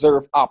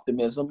reserve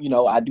optimism. You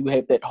know, I do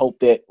have that hope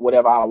that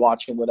whatever I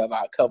watch and whatever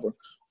I cover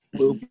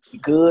will be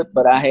good,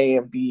 but I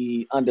have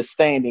the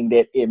understanding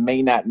that it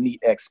may not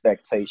meet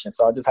expectations.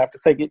 So I just have to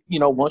take it,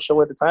 one show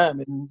at a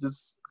time and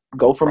just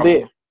go from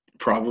there.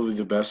 Probably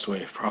the best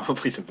way.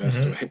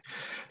 way.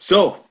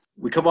 So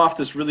we come off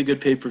this really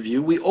good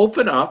pay-per-view. We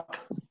open up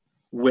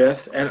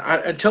with,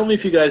 and tell me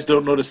if you guys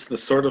don't notice the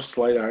sort of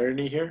slight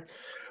irony here.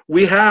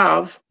 We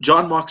have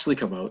Jon Moxley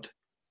come out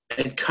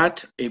and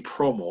cut a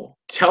promo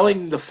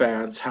telling the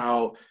fans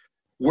how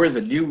we're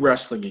the new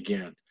wrestling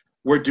again.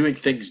 We're doing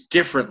things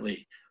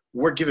differently.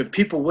 We're giving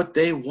people what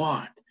they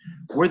want.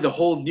 We're the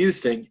whole new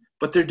thing,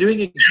 but they're doing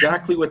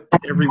exactly what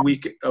every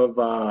week of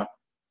Raw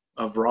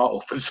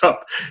opens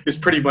up is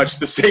pretty much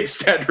the same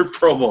standard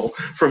promo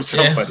from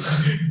somebody.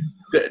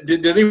 Yeah.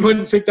 Did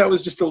anyone think that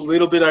was just a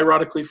little bit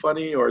ironically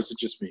funny, or is it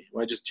just me?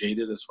 Am I just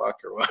jaded as fuck,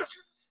 or what?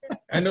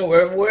 I know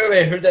where have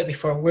I heard that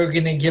before? We're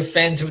gonna give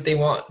fans what they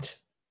want.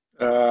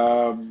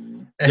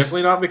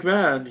 Definitely not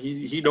McMahon.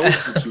 He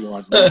knows what you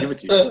want. We'll give it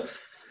to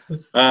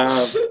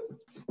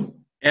you.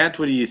 Ant,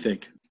 what do you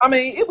think? I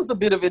mean, it was a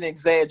bit of an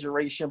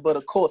exaggeration, but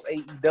of course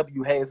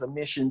AEW has a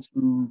mission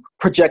to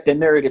project a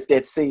narrative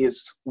that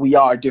says we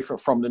are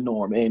different from the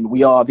norm and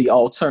we are the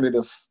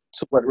alternative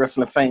to what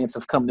wrestling fans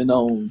have come to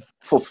know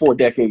for 4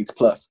 decades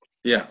plus.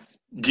 Yeah.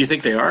 Do you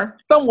think they are?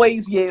 Some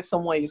ways, yes,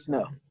 some ways,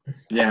 no.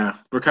 Yeah,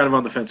 we're kind of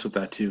on the fence with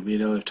that too.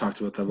 They've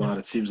talked about that a lot.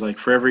 It seems like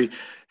for every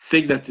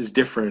thing that is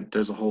different,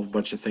 there's a whole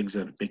bunch of things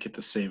that make it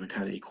the same and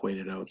kind of equate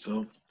it out.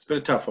 So it's been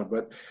a tough one.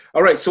 But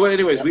all right, so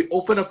anyways, we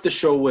open up the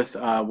show with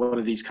one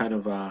of these kind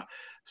of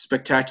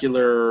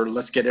spectacular,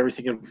 let's get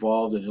everything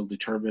involved and it'll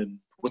determine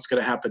what's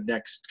going to happen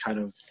next kind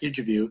of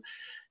interview.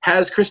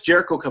 Has Chris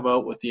Jericho come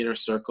out with the Inner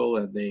Circle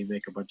and they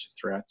make a bunch of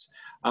threats.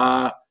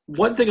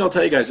 One thing I'll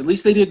tell you guys, at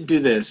least they didn't do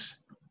this,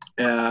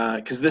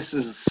 because this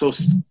is so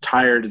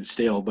tired and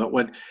stale, but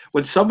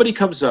when somebody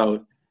comes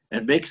out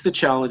and makes the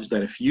challenge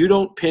that if you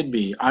don't pin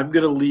me, I'm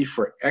going to leave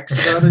for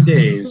X amount of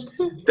days,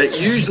 that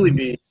usually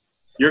means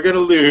you're going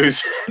to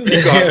lose and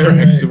be gone for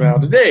X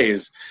amount of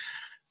days.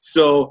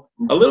 So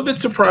a little bit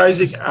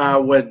surprising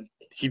when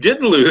he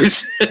didn't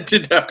lose and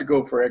didn't have to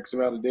go for X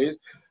amount of days.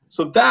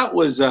 So that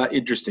was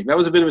interesting. That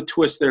was a bit of a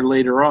twist there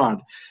later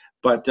on.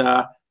 But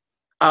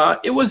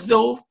it was,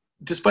 though,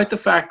 despite the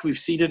fact we've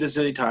seen it as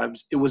many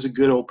times, it was a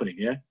good opening,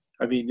 yeah?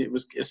 I mean, it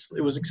was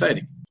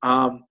exciting.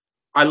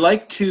 I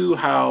like, too,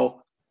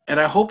 how, and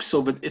I hope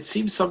so, but it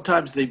seems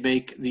sometimes they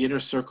make the Inner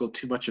Circle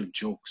too much of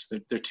jokes.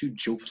 They're too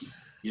jokey.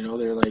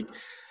 They're like,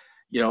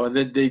 and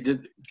then they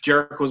did,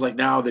 Jericho was like,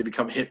 now they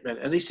become hitmen.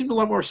 And they seemed a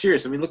lot more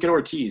serious. I mean, look at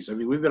Ortiz. I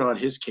mean, we've been on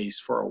his case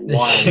for a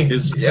while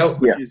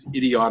with his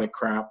idiotic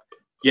crap.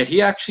 Yet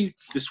he actually,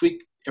 this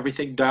week,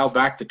 everything dialed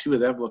back. The two of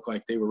them looked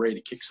like they were ready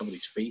to kick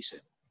somebody's face in.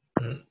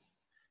 Mm-hmm.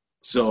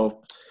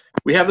 So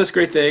we have this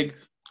great thing.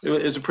 It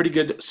was a pretty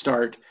good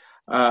start.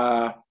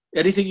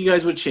 Anything you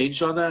guys would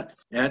change on that?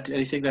 And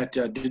anything that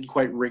didn't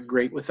quite ring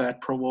great with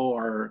that promo,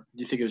 or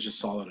do you think it was just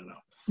solid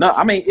enough? No,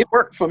 I mean, it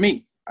worked for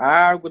me.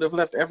 I would have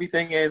left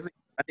everything as it.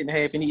 I didn't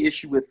have any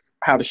issue with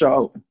how the show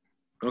opened.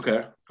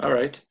 Okay. All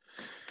right.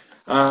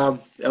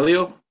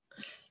 Elio?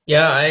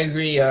 Yeah, I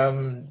agree.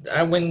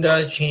 I wouldn't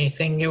change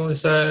anything. It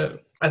was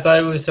I thought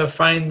it was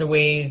fine the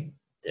way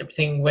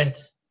everything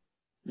went.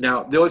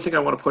 Now, the only thing I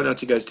want to point out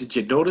to you guys, did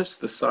you notice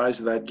the size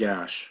of that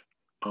gash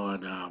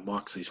on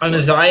Moxley's on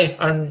his eye?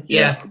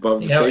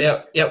 Above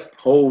the Yep.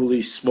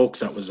 Holy smokes,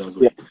 that was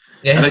ugly.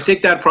 Yeah. And I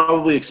think that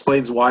probably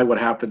explains what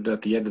happened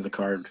at the end of the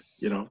card,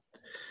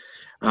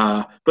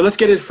 But let's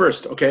get in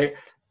first, okay?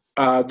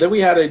 Then we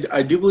had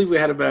I do believe we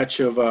had a match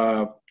of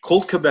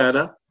Colt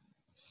Cabana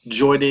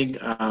joining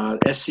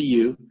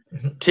SCU,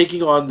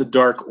 taking on the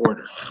Dark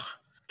Order.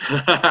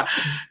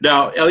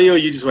 Now, Elio,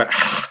 you just went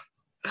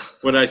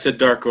when I said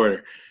Dark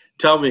Order.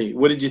 Tell me,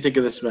 what did you think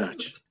of this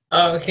match?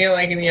 Okay,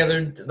 like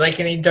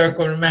any Dark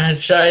Order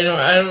match, I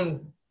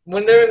don't.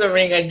 When they're in the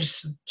ring, I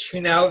just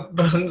tune out.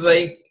 But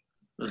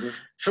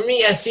for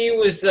me, SCU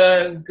was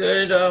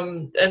good.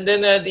 And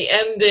then at the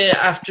end,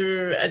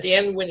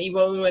 when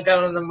Evo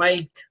got on the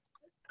mic,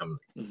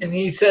 and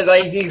he said,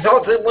 the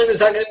Exalted One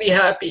is not going to be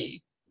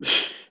happy.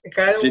 Like,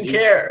 I don't Did you?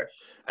 care.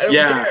 I don't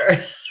Yeah.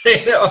 care.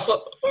 You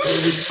know?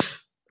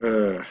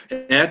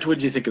 Ant, what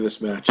did you think of this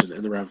match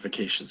and the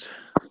ramifications?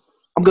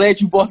 I'm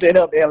glad you brought that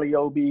up,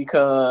 Elio,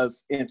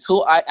 because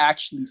until I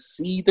actually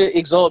see the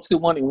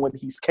Exalted One and what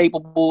he's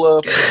capable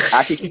of,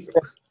 I can keep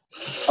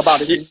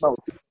about it.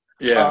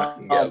 Yeah.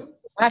 The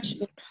match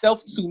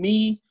itself, to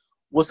me,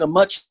 was a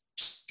much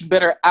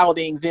better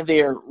outing than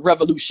their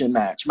Revolution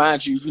match.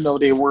 Mind you,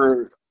 there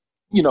were,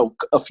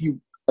 a few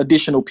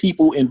additional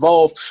people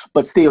involved,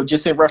 but still,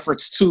 just in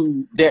reference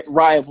to that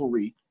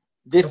rivalry,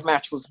 this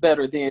match was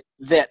better than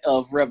that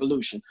of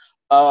Revolution.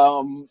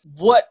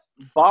 What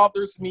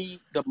bothers me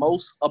the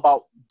most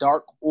about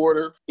Dark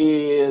Order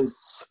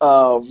is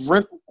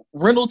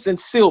Reynolds and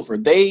Silver.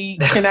 They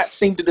cannot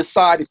seem to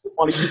decide if they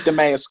want to keep the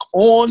mask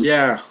on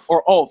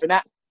or off. And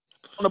I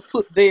want to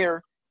put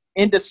their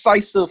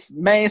indecisive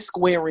mask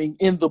wearing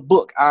in the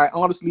book. I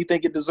honestly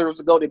think it deserves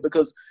to go there,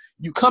 because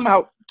you come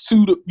out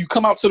to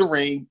the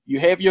ring, you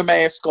have your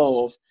mask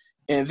off,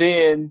 and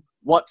then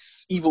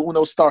once Evil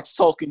Uno starts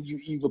talking, you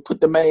either put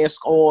the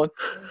mask on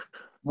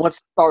once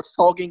it starts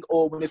talking,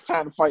 or when it's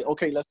time to fight,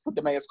 okay, let's put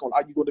the mask on.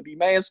 Are you going to be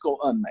masked or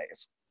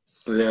unmasked?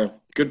 Yeah,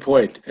 good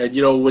point. And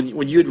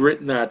when you had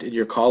written that in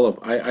your column,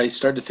 I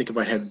started to think in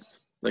my head,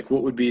 like,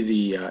 what would be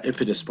the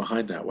impetus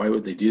behind that? Why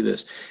would they do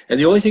this? And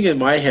the only thing in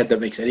my head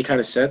that makes any kind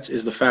of sense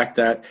is the fact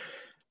that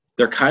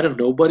they're kind of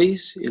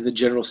nobodies in the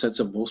general sense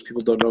of most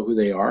people don't know who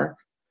they are.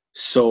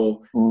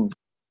 So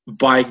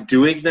by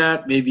doing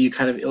that, maybe you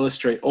kind of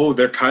illustrate, oh,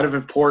 they're kind of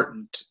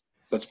important.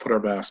 Let's put our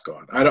mask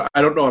on.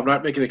 I don't know. I'm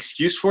not making an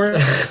excuse for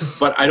it,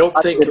 but I don't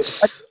think.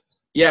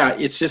 Yeah,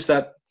 it's just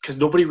that because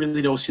nobody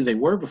really knows who they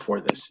were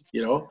before this.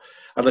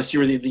 Unless you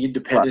were the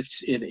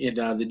independents in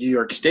the New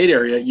York State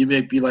area, you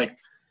may be like,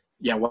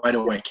 yeah, why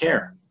do I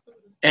care?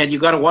 And you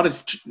got to want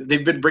to.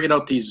 They've been bringing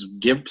out these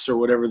gimps or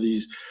whatever,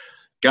 these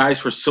guys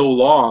for so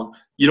long.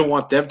 You don't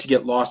want them to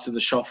get lost in the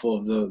shuffle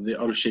of the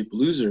out of shape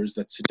losers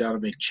that sit down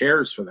and make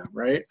chairs for them,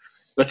 right?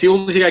 That's the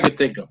only thing I could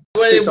think of.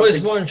 But it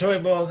was more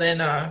enjoyable than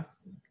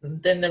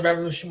the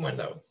Revolution one,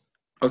 though.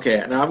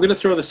 Okay, now I'm going to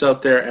throw this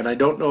out there, and I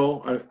don't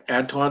know.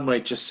 Anton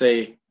might just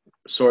say,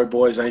 sorry,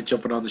 boys, I ain't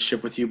jumping on the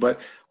ship with you, but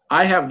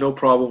I have no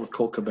problem with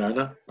Colt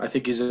Cabana. I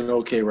think he's an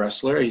okay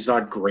wrestler. He's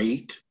not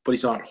great, but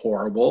he's not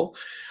horrible.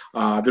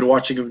 I've been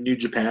watching him in New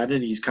Japan,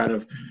 and he's kind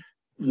of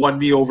won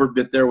me over a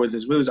bit there with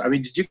his moves. I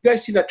mean, did you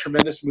guys see that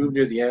tremendous move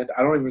near the end?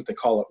 I don't even know what they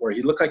call it, where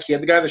he looked like he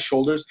had the guy on the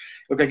shoulders,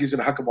 looked like he was going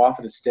to huck him off,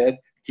 and instead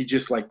he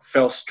just,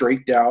 fell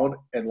straight down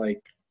and,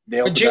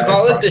 nailed Would you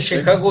call it the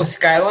Chicago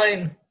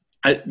Skyline?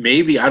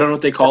 Maybe. I don't know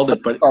what they called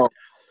it, but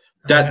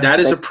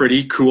that is a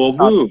pretty cool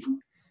move.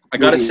 I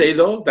got to say,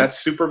 though, that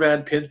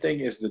Superman pin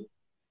thing is the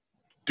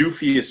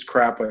doofiest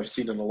crap I've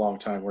seen in a long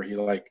time, where he,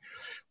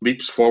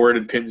 leaps forward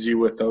and pins you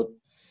without,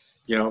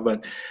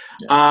 but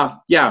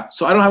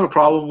so I don't have a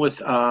problem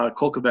with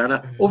Colt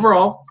Cabana.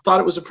 Overall, thought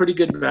it was a pretty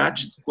good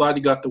match. Glad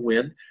he got the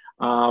win.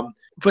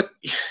 But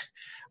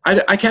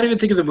I can't even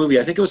think of the movie.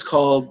 I think it was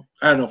called,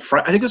 I don't know,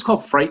 I think it was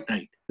called Fright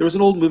Night. There was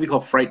an old movie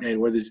called Fright Night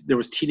where there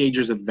was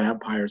teenagers and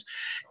vampires.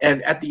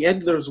 And at the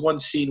end, there was one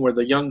scene where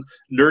the young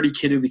nerdy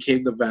kid who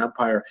became the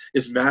vampire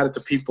is mad at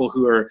the people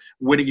who are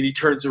winning, and he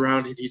turns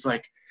around and he's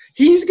like,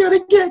 he's going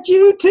to get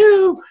you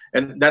too.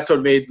 And that's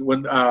what made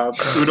when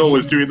Uno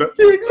was doing the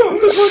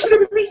Exalted One's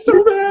going to be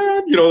so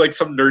bad.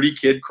 Some nerdy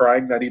kid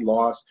crying that he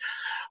lost.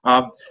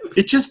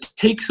 It just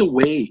takes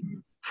away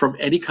from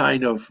any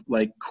kind of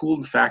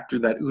cool factor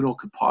that Uno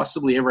could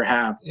possibly ever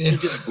have. He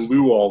just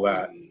blew all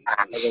that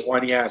like a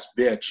whiny ass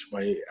bitch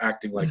by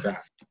acting like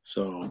that.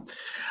 So,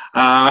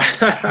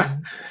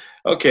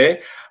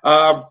 okay.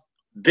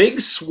 Big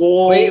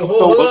Swole. Wait,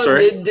 hold on.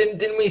 Sorry.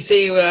 Didn't we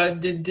say?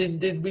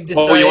 Did we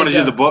decide? Oh, you want to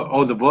do the book?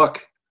 Oh, the book.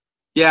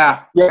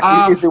 Yeah.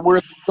 Yes. Is it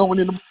worth going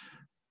in?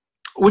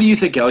 What do you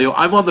think, Elio?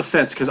 I'm on the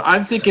fence because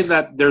I'm thinking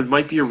that there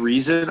might be a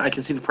reason. I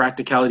can see the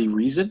practicality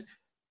reason.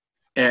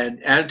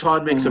 And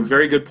Anton makes a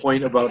very good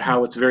point about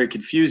how it's very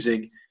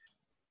confusing.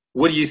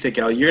 What do you think,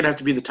 Elio? You're going to have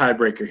to be the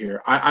tiebreaker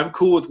here. I'm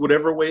cool with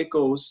whatever way it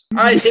goes.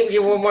 I think we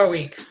get one more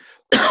week.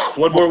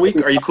 One more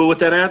week? Are you cool with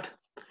that, Ant?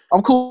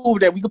 I'm cool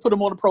with that. We can put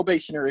him on a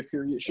probationary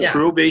period. Sure. Yeah.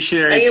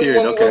 Probationary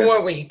period. Okay. One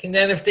more week. And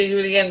then if they do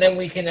it again, then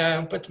we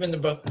can put them in the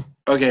book.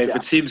 Okay. If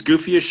it seems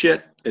goofy as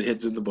shit, it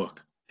hits in the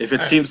book. If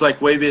it seems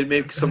like maybe it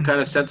makes some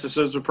kind of sense or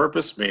serves a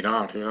purpose, may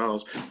not. Who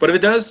knows? But if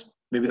it does,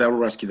 maybe that will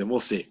rescue them. We'll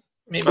see.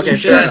 Maybe we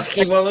should ask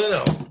Evil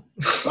Uno.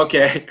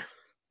 Okay.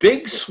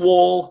 Big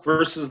Swole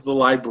versus the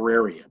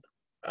Librarian.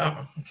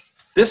 Oh.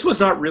 This was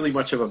not really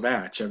much of a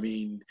match. I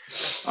mean,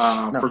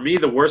 for me,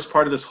 the worst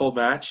part of this whole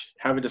match,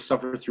 having to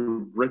suffer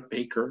through Britt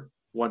Baker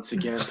once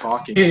again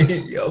talking.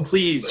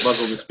 Please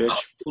muzzle this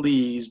bitch.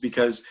 Please,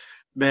 because,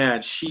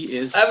 man, she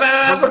is I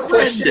have a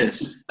question.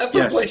 I have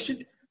a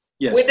question.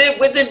 Yes.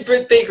 When did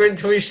Britt Baker and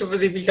Theresa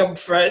really become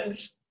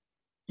friends?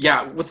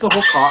 Yeah, what's the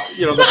whole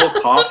the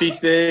whole coffee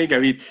thing? I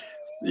mean,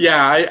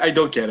 yeah, I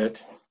don't get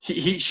it.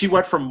 She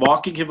went from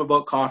mocking him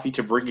about coffee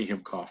to bringing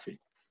him coffee.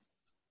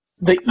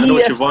 I know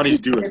what Giovanni's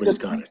doing, but he's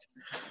got it.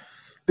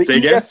 The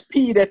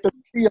ESP that the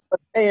energy of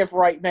the have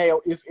right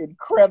now is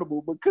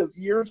incredible because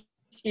you're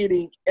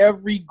hitting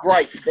every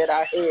gripe that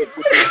I had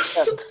with this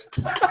match.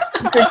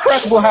 It's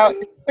incredible how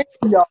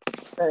y'all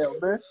now,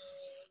 man.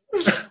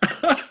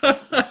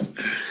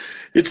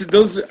 It's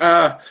those.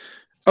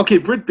 Okay,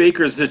 Britt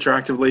Baker is an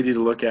attractive lady to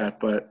look at,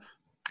 but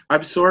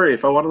I'm sorry.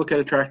 If I want to look at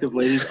attractive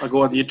ladies, I'll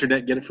go on the internet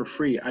and get it for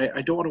free.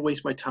 I don't want to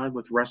waste my time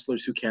with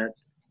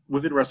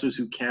women wrestlers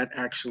who can't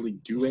actually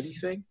do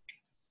anything.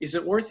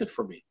 Isn't worth it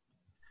for me.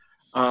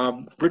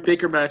 Britt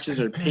Baker matches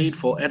are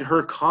painful, and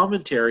her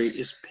commentary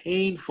is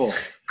painful.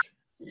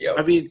 Yep.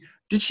 I mean,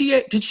 did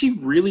she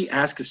really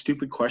ask a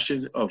stupid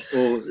question of,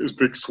 is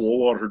Big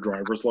Swole on her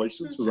driver's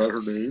license? Is that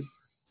her name?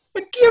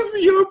 Like, give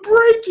me a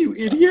break, you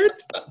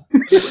idiot.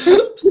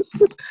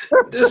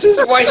 This is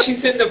why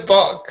she's in the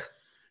book.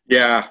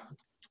 Yeah.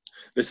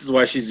 This is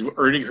why she's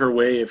earning her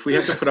way. If we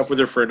have to put up with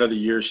her for another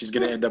year, she's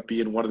going to end up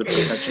being one of the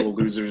perpetual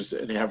losers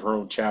and have her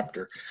own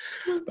chapter.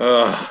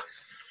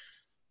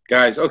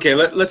 Guys, okay,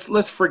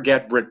 let's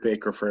forget Britt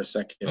Baker for a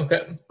second.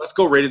 Okay. Let's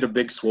go right into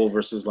Big Swole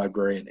versus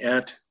Librarian.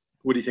 Ant,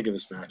 what do you think of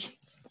this match?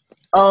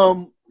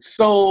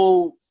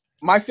 So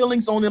my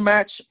feelings on the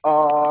match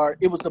are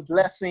it was a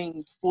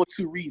blessing for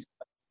two reasons.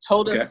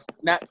 Told us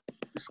not to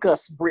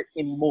discuss Britt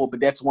anymore, but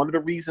that's one of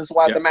the reasons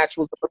why the match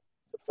was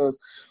because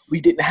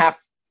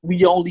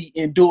we only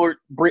endured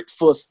Britt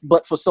for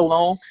so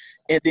long.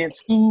 And then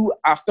two,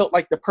 I felt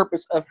like the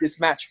purpose of this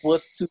match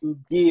was to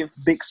give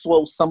Big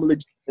Swole some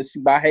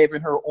legitimacy by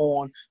having her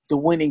on the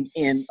winning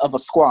end of a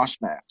squash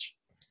match.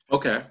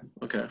 Okay.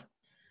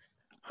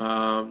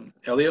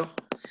 Elio?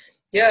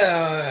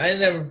 Yeah, I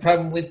didn't have a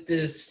problem with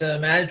this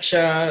match.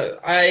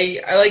 I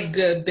like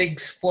Big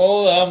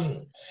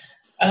Swole.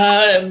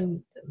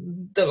 The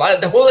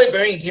whole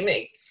Librarian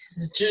gimmick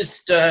is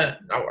just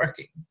not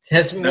working. It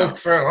hasn't worked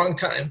for a long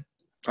time.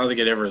 I don't think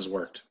it ever has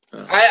worked.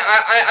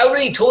 I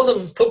already told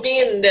him, put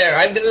me in there.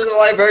 I've been in the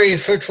library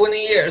for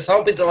 20 years.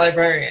 I'll be the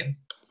librarian.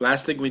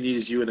 Last thing we need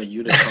is you in a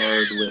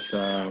unitard with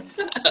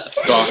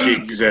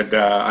stockings and,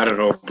 I don't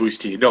know,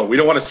 boosty. No, we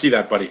don't want to see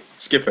that, buddy.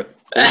 Skip it.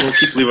 We'll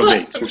keep leaving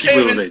mates. I'm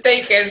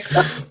mistaken.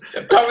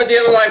 I'm talking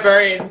to the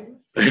librarian.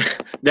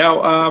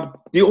 Now,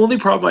 the only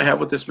problem I have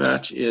with this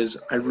match is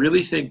I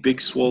really think Big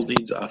Swole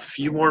needs a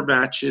few more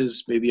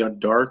matches, maybe on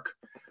Dark,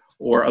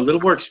 or a little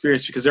more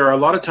experience, because there are a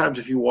lot of times,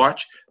 if you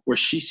watch, where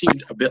she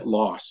seemed a bit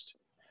lost.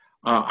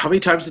 How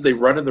many times did they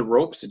run in the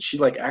ropes and she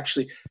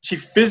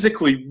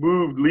physically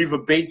moved Leva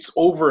Bates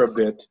over a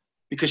bit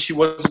because she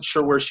wasn't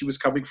sure where she was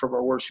coming from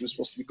or where she was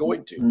supposed to be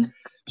going to. Mm-hmm.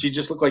 She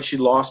just looked like she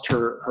lost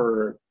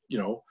her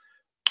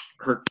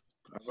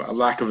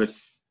lack of a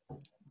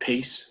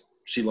pace.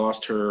 She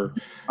lost her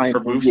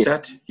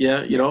moveset.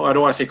 Yeah, I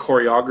don't want to say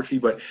choreography,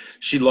 but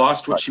she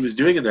lost what she was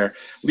doing in there.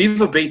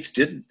 Leva Bates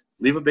didn't.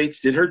 Leva Bates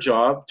did her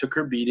job, took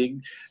her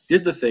beating,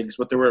 did the things,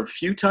 but there were a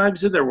few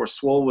times in there where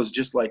Swole was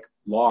just like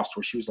lost,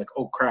 where she was like,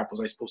 oh crap, was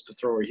I supposed to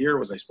throw her here?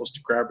 Was I supposed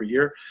to grab her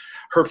here?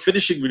 Her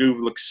finishing maneuver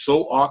looked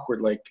so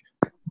awkward, like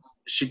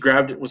she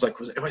grabbed it and was like,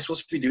 am I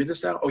supposed to be doing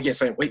this now? Oh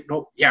yes, I am. Wait,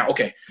 no, yeah,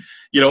 okay.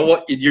 You know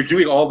what? You're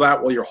doing all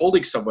that while you're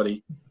holding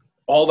somebody,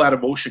 all that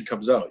emotion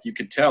comes out. You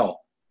can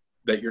tell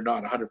that you're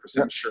not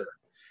 100% sure.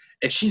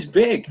 And she's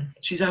big.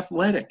 She's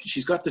athletic.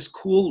 She's got this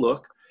cool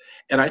look.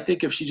 And I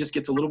think if she just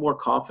gets a little more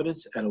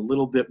confidence and a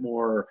little bit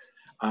more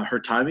her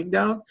timing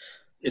down,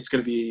 it's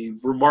going to be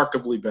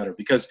remarkably better,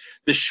 because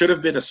this should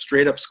have been a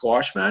straight-up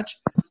squash match,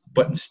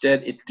 but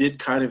instead it did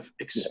kind of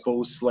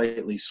expose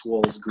slightly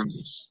Swole's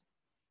greenness.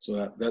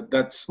 So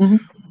that's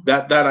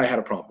that I had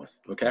a problem with,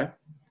 okay?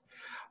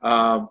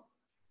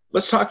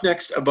 Let's talk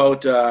next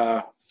about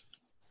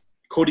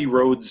Cody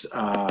Rhodes.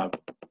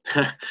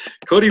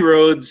 Cody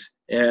Rhodes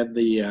and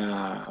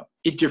the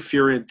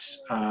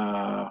interference, what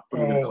are we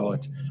going to call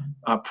it?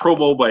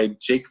 Promo by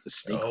Jake the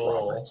Snake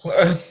Roberts.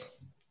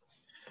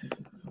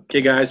 Okay,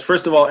 guys.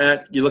 First of all,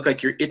 Ant, you look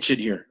like you're itching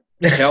here.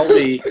 Tell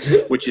me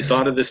what you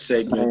thought of this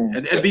segment.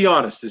 And be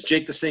honest. Is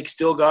Jake the Snake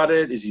still got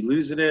it? Is he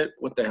losing it?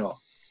 What the hell?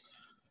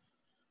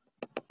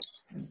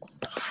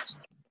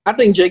 I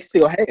think Jake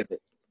still has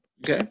it.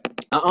 Okay.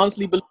 I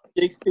honestly believe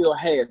Jake still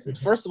has it.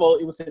 First of all,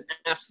 it was an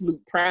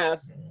absolute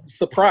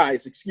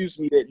surprise,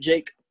 that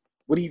Jake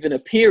would even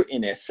appear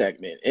in that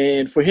segment.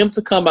 And for him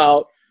to come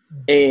out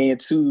and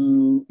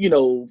to,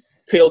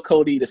 tell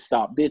Cody to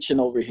stop bitching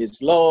over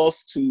his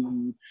loss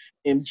to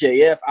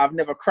MJF. I've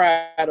never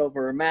cried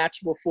over a match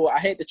before. I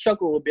had to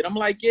chuckle a bit. I'm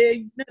like, yeah,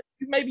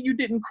 maybe you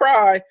didn't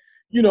cry,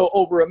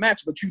 over a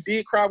match, but you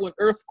did cry when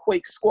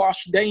Earthquake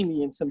squashed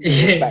Damien some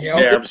days back.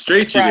 Yeah, I'm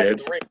straight you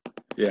did.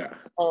 Yeah.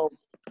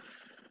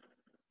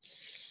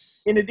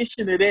 In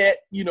addition to that,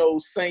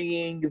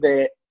 saying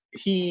that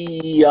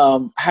he,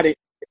 how did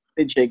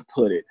Jake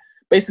put it?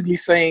 Basically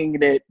saying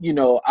that,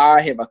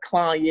 I have a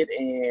client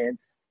and,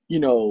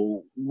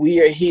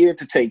 we are here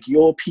to take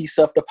your piece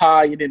of the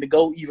pie, and then to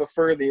go even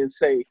further and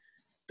say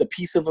the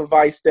piece of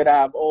advice that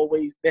has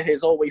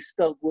always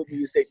stuck with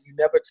me is that you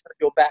never turn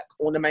your back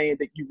on the man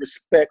that you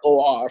respect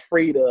or are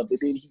afraid of. And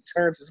then he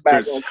turns his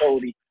back on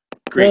Cody.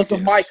 There's a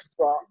mic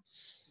drop.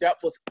 That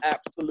was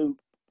absolute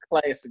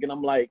classic. And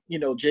I'm like,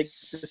 Jake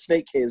the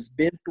Snake has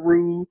been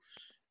through,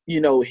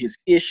 his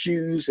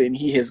issues, and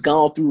he has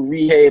gone through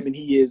rehab, and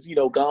he has,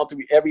 gone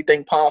through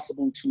everything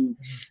possible to,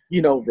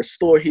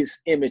 restore his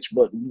image.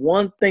 But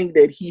one thing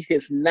that he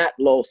has not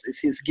lost is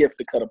his gift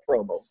to cut a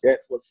promo. That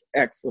was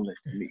excellent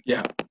to me.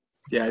 Yeah.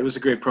 Yeah, it was a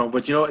great promo.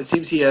 But, it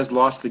seems he has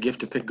lost the gift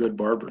to pick good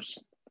barbers.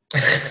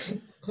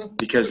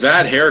 Because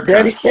that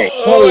haircut,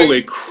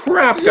 holy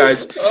crap,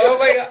 guys. Oh,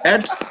 my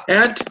God.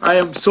 And I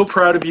am so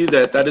proud of you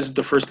that isn't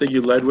the first thing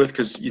you led with,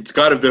 because it's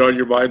got to have been on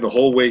your mind the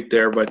whole way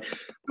there. But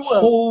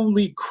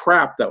holy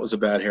crap, that was a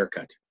bad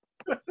haircut.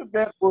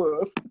 That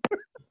was.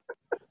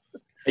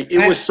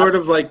 It was sort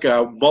of like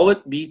a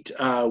mullet meet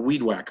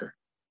weed whacker.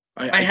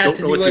 I had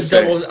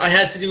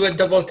to do a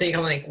double take.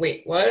 I'm like,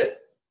 wait, what?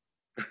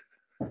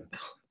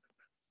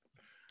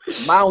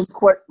 My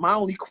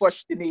only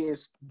question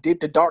is,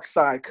 did the dark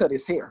side cut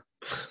his hair?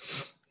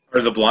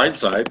 Or the blind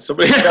side.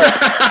 Somebody.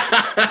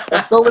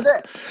 Let's go with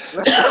that.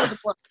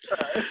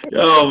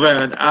 Oh,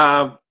 man.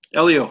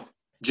 Elio,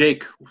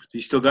 Jake,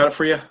 you still got it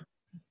for you?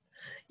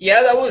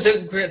 Yeah, that was a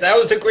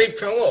great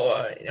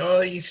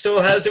promo. He still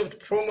has it with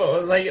the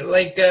promo,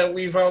 like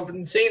we've all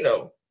been saying,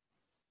 though.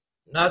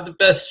 Not the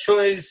best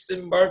choice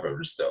in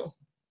barbers, though.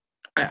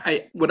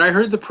 When I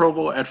heard the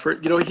promo at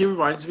first, he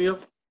reminds me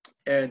of,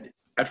 and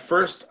at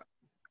first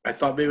I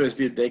thought maybe I was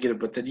being negative,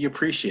 but then you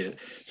appreciate it.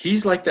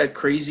 He's like that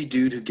crazy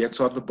dude who gets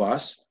on the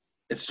bus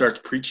and starts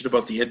preaching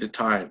about the end of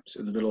times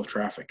in the middle of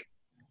traffic.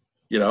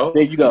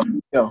 There you go.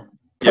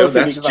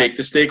 That's Jake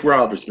the Snake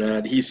Roberts,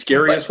 man. He's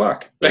scary as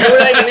fuck. What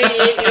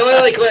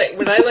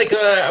I like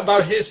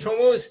about his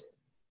promos?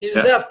 He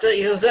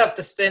doesn't have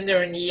to stand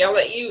there and yell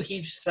at you.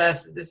 He just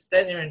has to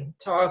stand there and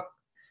talk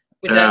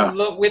with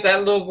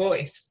that low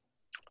voice.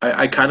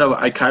 I kind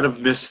of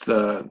miss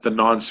the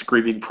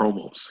non-screaming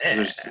promos.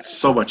 There's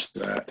so much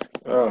of that.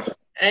 Ugh.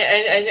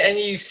 And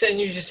you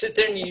just sit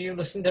there and you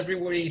listen to every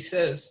word he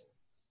says.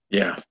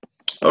 Yeah.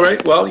 All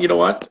right. Well, you know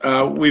what?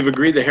 We've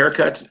agreed the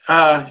haircut.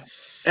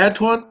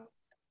 Antoine,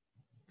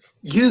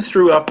 you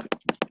threw up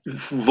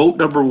vote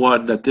number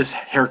 1 that this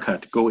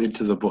haircut go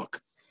into the book.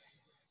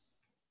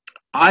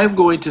 I'm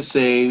going to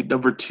say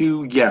number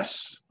 2,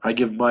 yes. I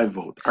give my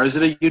vote. Or is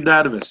it a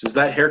unanimous? Is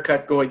that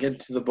haircut going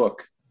into the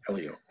book,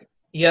 Elio?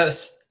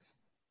 Yes.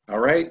 All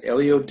right,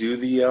 Elio, do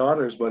the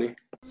honors, buddy.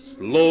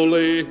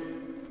 Slowly,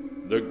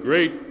 the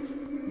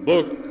great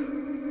book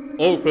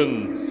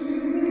opens.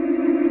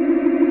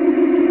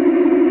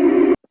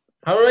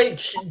 All right,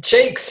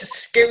 Jake's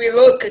scary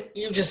look.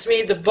 You just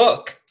made the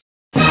book.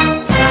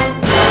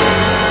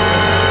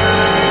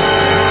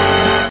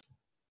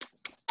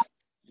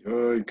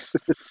 Yikes.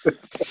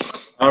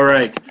 All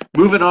right,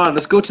 moving on.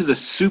 Let's go to the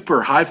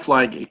super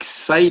high-flying,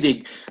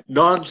 exciting,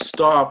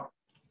 non-stop,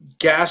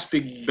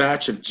 gasping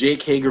match of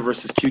Jake Hager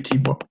versus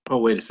QT. Oh,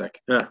 wait a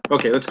sec.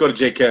 Okay, let's go to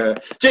Jake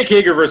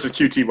Hager versus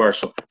QT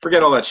Marshall.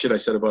 Forget all that shit I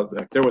said about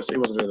that. It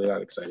wasn't really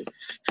that exciting.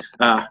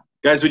 Guys,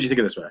 what did you think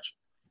of this match?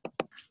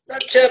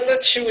 Not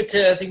sure what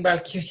to think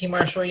about QT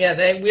Marshall.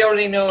 Yeah, we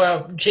already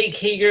know Jake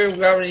Hager.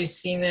 We've already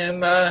seen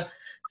him.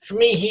 For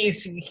me,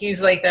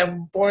 he's like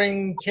that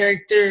boring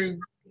character.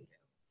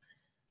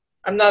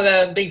 I'm not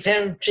a big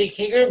fan of Jake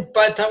Hager,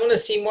 but I want to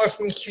see more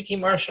from QT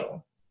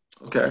Marshall.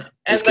 Okay.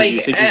 Just because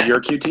you think he's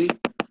your QT?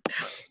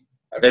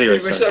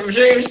 I'm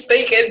sure you're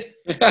mistaken.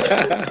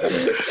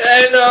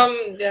 And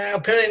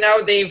apparently now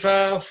they've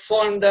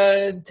formed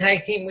a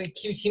tag team with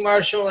QT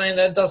Marshall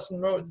and Dustin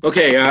Rhodes.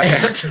 Okay.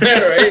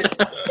 Right.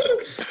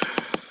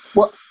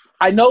 Well,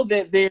 I know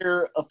that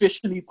they're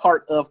officially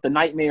part of the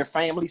Nightmare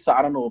family, so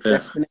I don't know if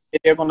that's the name that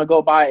they're going to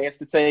go by as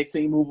the tag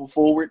team moving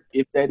forward,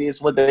 if that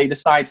is what they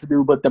decide to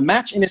do. But the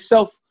match in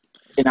itself,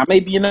 and I may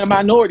be in a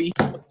minority,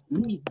 but to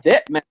me,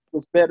 that match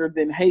was better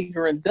than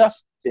Hager and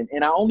Dustin.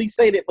 And I only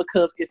say that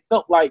because it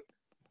felt like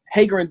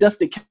Hager and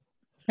Dustin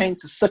came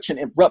to such an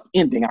abrupt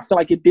ending. I feel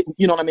like it didn't,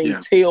 it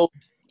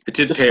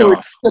didn't pay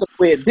off.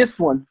 Where this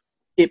one,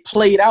 it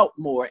played out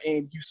more,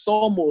 and you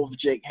saw more of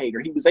Jake Hager.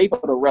 He was able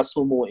to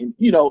wrestle more and,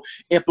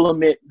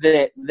 implement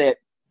that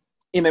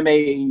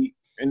MMA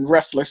and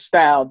wrestler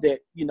style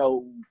that,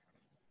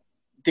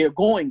 they're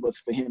going with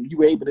for him. You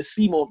were able to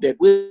see more of that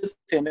with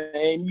him,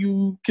 and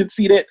you could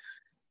see that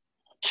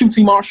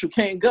QT Marshall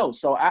can't go.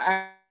 So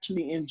I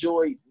actually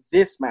enjoyed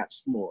this match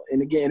more.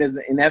 And again,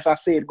 as I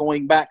said,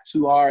 going back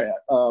to our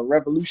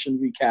Revolution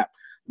recap,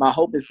 my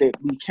hope is that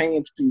we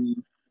can see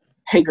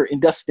Hager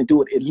and Dustin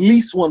do it at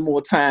least one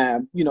more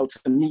time,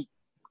 to meet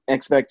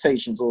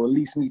expectations or at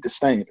least meet the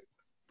standard.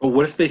 But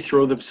what if they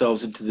throw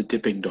themselves into the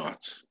dipping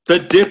dots? The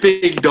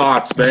dipping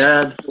dots,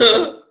 man.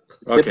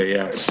 Okay,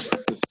 yeah.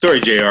 Sorry,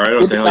 JR. I don't know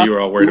what the hell you were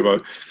all worried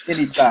about.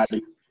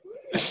 Anybody.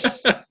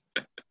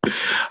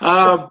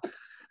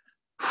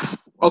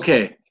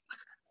 Okay.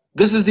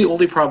 This is the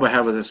only problem I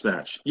have with this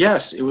match.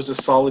 Yes, it was a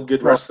solid,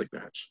 good wrestling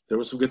match. There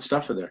was some good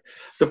stuff in there.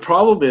 The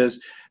problem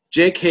is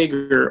Jake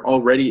Hager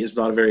already is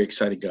not a very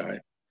exciting guy.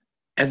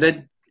 And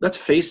then, let's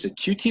face it,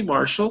 QT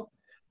Marshall,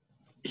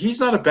 he's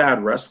not a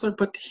bad wrestler,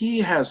 but he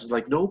has,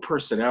 no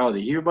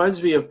personality. He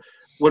reminds me of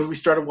when we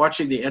started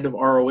watching the end of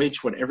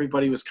ROH, when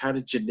everybody was kind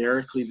of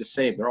generically the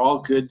same. They're all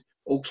good,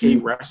 okay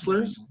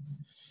wrestlers,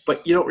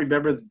 but you don't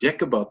remember the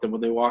dick about them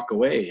when they walk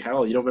away.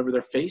 Hell, you don't remember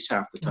their face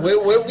half the time.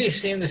 Where have we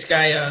seen this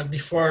guy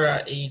before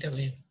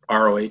AEW?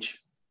 ROH.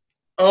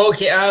 Oh,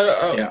 okay.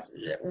 Yeah.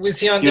 Was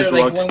he on He there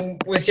was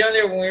was he on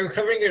there when we were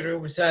covering it, or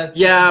was that?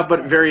 Yeah,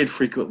 but very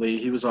infrequently.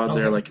 He was on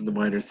there Okay. like in the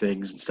minor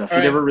things and stuff. He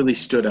All right. never really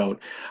stood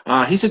out.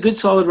 He's a good,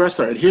 solid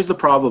wrestler. And here's the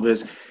problem: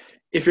 is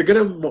if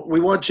you're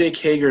we want Jake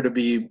Hager to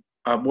be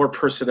more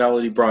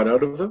personality brought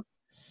out of him.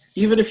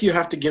 Even if you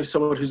have to give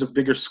someone who's a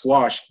bigger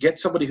squash, get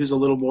somebody who's a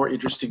little more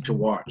interesting to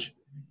watch.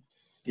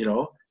 You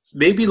know,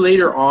 maybe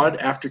later on,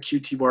 after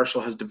QT Marshall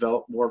has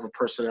developed more of a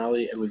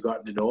personality and we've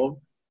gotten to know him,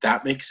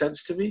 that makes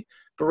sense to me.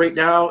 But right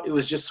now, it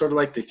was just sort of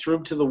like they threw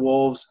him to the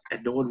wolves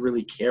and no one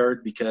really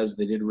cared because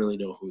they didn't really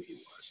know who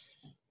he was.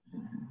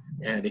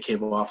 And it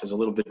came off as a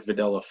little bit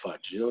vanilla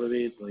fudge. You know what I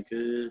mean? Like,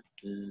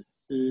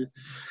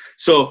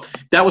 So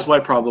that was my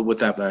problem with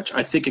that match.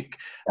 I think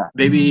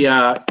maybe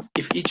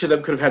if each of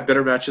them could have had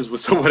better matches with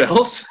someone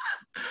else,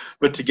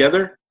 but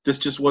together, this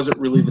just wasn't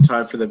really the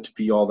time for them to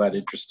be all that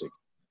interesting.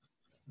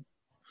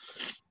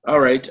 All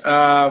right.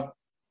 I'm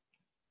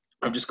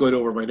just going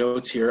over my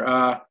notes here.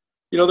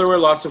 There were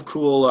lots of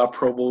cool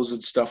promos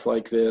and stuff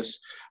like this.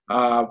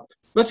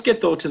 Let's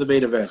get, though, to the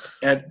main event.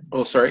 And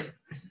sorry.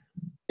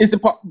 Is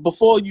it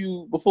before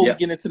we Yeah.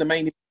 get into the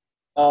main event?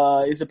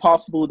 Is it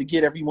possible to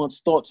get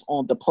everyone's thoughts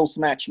on the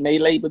post-match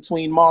melee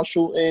between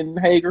Marshall and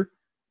Hager?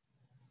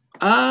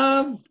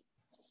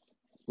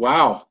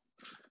 Wow.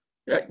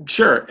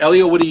 Sure.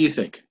 Elio, what do you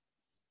think?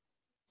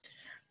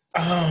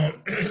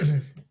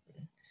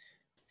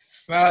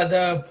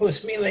 The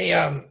post melee,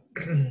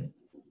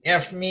 yeah,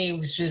 for me it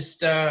was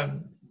just I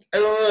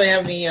don't really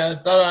have any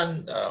thought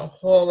on the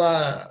whole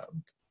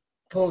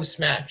post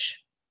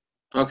match.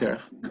 Okay.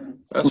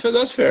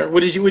 That's fair.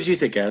 What did you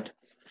think, Ed?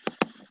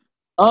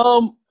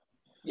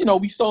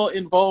 We saw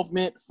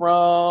involvement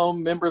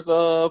from members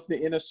of the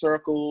Inner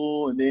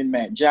Circle, and then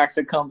Matt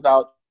Jackson comes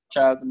out,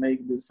 tries to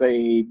make the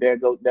save.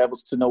 That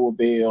was to no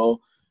avail.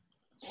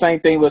 Same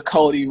thing with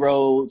Cody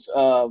Rhodes.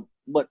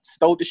 What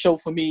stole the show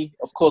for me,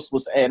 of course,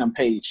 was Adam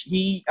Page.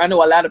 I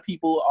know a lot of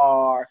people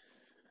are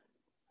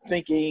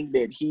thinking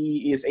that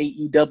he is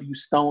AEW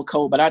Stone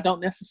Cold, but I don't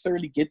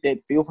necessarily get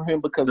that feel from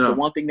him because the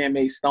one thing that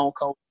made Stone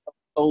Cold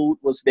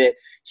was that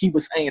he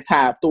was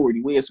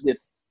anti-authority, whereas with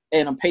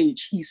Adam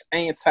Page, he's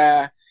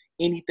anti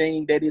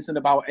anything that isn't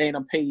about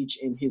Adam Page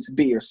and his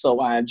beer. So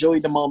I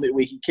enjoyed the moment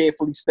where he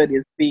carefully studied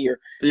his beer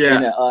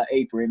in an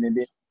apron, and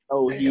then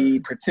he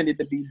pretended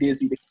to be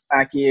dizzy to come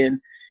back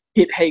in,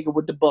 hit Hager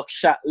with the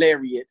buckshot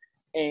lariat.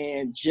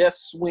 And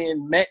just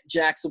when Matt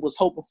Jackson was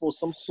hoping for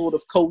some sort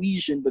of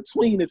cohesion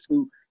between the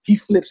two, he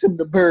flips him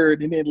the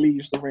bird and then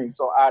leaves the ring.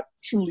 So I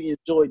truly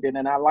enjoyed that,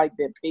 and I like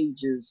that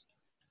Page is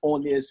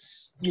on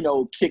this,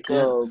 kick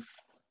of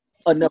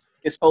enough.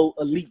 This whole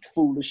elite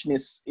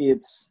foolishness.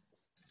 It's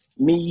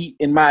me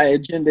and my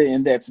agenda,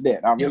 and that's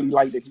that. I really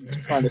like that he's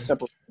trying to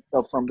separate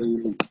himself from the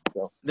elite.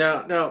 So.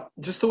 Now,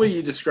 just the way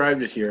you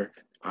described it here,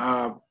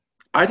 I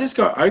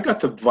got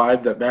the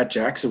vibe that Matt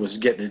Jackson was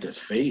getting in his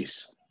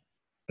face.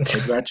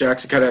 Like Matt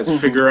Jackson kind of has his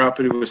figure up,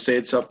 and he was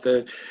saying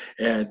something,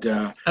 and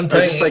I'm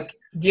telling you,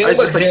 the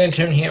Youngbucks are going to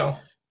turn heel.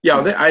 Yeah,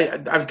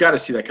 I've got to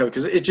see that coming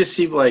because it just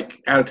seemed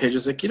like Adam Page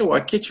was like, you know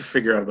what, get your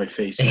figure out of my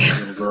face, you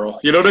little girl.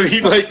 You know what I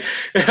mean? Like,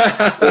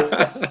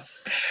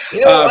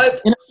 you know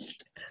what?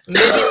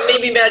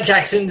 Maybe Matt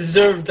Jackson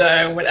deserved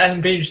what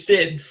Adam Page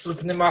did,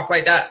 flipping him off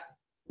like that.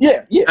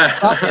 Yeah.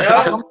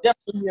 I'm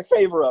definitely in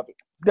favor of it.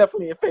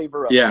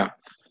 Yeah.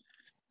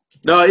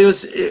 No, it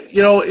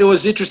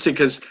was interesting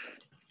because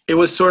it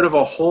was sort of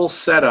a whole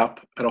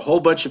setup and a whole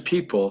bunch of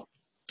people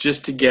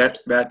just to get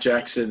Matt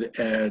Jackson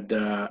and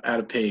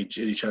Adam Page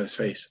in each other's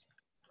face.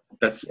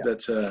 That's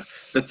the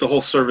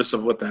whole service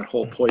of what that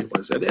whole point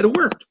was, and it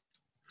worked.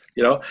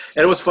 And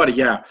it was funny.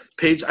 Yeah,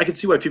 Page. I can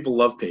see why people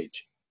love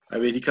Page. I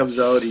mean, he comes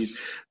out, he's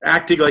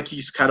acting like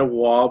he's kind of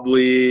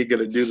wobbly,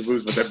 gonna do the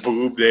moves, but then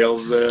boom,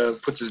 nails them,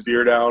 puts his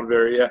beer down.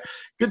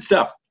 Good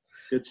stuff.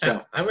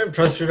 I'm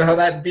impressed with how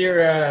that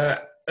beer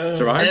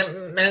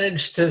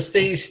managed to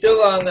stay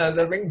still on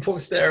the ring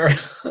post there.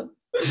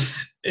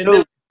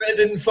 It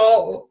didn't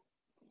fall.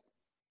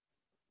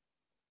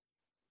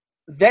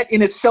 That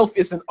in itself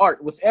is an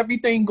art. With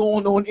everything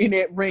going on in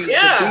that ring, the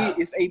beer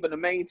is able to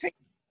maintain.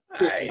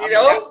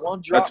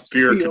 One drop that's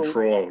beer spill.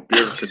 control.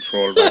 Beer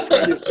control, my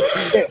friends.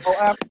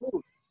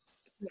 Absolutely.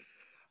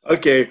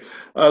 Okay,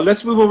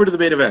 let's move over to the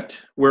main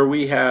event where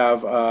we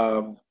have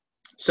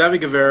Sammy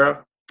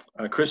Guevara,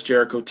 Chris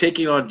Jericho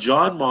taking on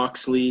Jon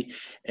Moxley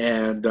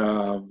and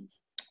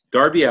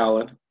Darby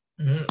Allin.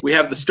 Mm-hmm. We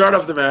have the start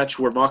of the match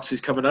where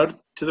Moxley's coming out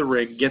to the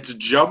ring, gets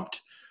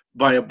jumped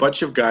by a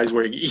bunch of guys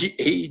wearing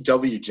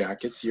AEW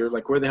jackets. You're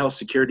like, where the hell's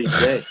security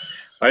today?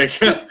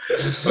 Like,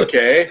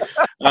 okay.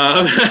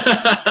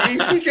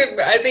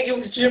 I think it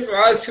was Jim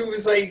Ross who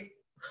was like,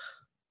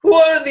 who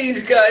are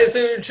these guys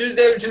that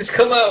have just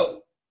come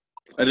out?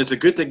 And it's a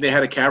good thing they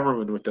had a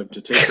cameraman with them to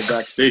take them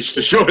backstage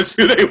to show us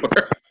who they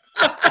were.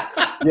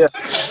 Yeah.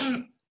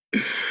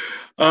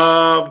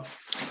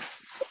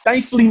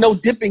 Thankfully, no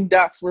dipping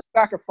dots were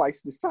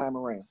sacrificed this time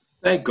around.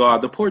 Thank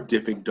God, the poor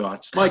dipping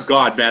dots. My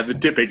God, man, the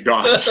dipping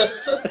dots.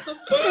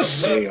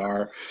 They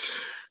are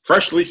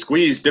freshly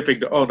squeezed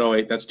dipping. Oh no,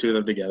 wait, that's two of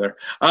them together.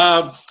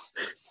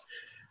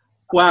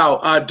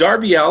 Wow,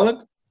 Darby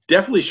Allin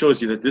definitely shows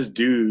you that this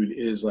dude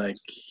is like,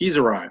 he's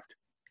arrived.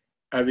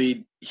 I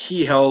mean,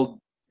 he held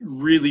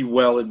really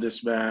well in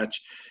this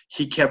match.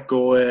 He kept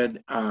going.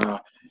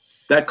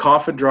 That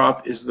coffin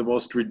drop is the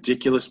most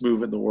ridiculous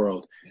move in the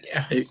world.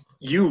 Yeah.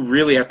 You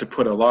really have to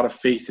put a lot of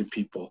faith in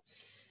people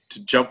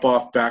to jump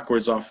off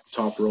backwards off the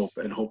top rope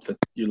and hope that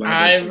you land.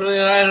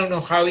 I don't know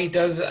how he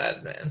does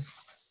that, man.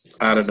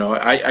 I don't know.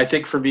 I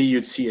think for me,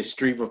 you'd see a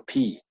stream of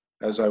pee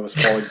as I was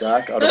falling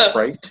back out of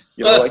fright.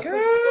 You know, like, I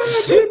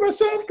peed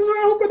myself because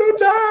I hope I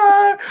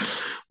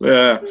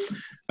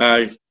don't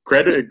die.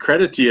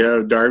 Credit to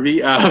you,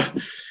 Darby.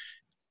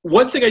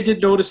 One thing I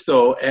did notice,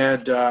 though,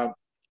 and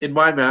in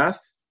my math,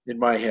 in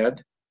my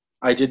head,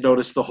 I did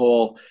notice the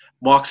whole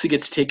Moxley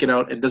gets taken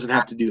out and doesn't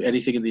have to do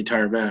anything in the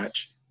entire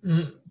match.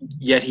 Mm-hmm.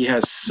 Yet he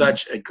has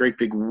such a great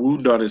big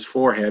wound on his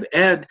forehead.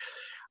 And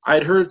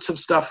I'd heard some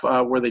stuff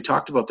where they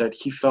talked about that.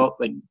 He felt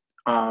like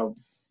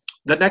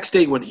the next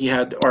day when he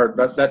had, or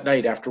that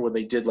night after when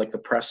they did like the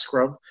press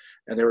scrum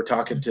and they were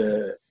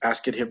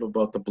asking him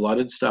about the blood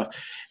and stuff.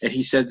 And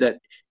he said that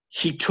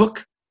he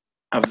took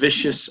a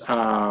vicious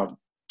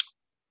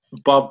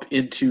bump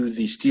into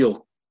the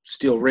steel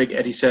ring.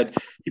 And he said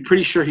he's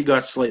pretty sure he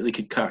got slightly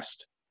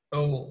concussed.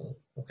 Oh,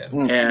 okay.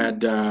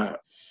 And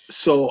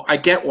so I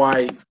get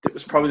why it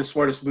was probably the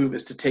smartest move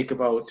is to take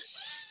him out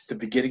the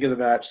beginning of the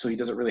match so he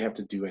doesn't really have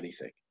to do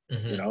anything.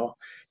 Mm-hmm. You know,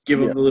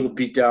 give him a little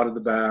beat down in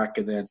the back,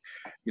 and then,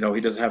 you know, he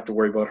doesn't have to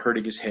worry about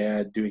hurting his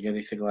head, doing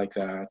anything like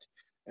that,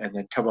 and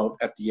then come out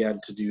at the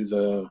end to do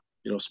the,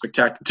 you know,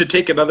 spectacular, to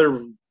take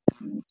another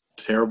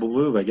terrible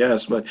move, I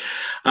guess. But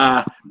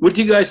what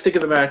do you guys think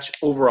of the match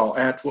overall?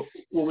 And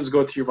what was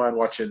going through your mind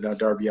watching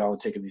Darby Allin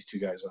taking these two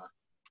guys on?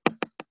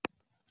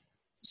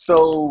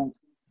 So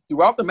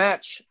throughout the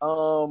match,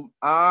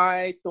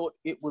 I thought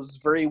it was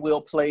very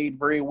well played,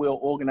 very well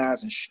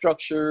organized and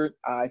structured.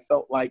 I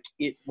felt like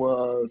it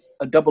was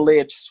a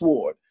double-edged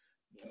sword.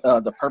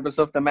 The purpose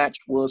of the match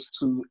was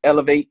to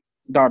elevate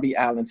Darby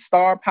Allin's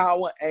star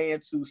power and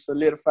to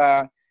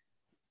solidify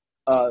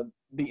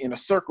the Inner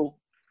Circle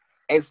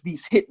as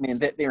these hitmen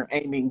that they're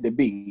aiming to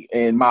be.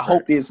 And my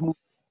hope is moving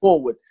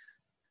forward,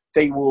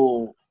 they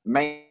will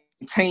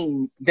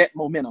maintain that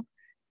momentum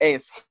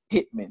as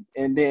hitmen.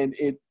 And then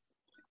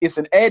it's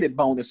an added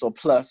bonus or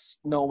plus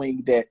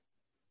knowing that,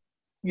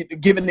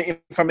 given the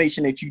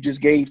information that you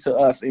just gave to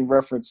us in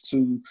reference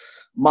to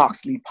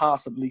Moxley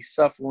possibly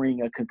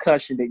suffering a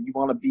concussion, that you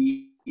want to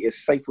be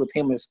as safe with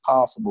him as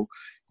possible,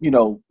 you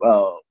know,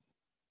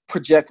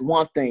 project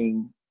one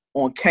thing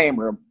on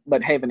camera,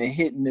 but having a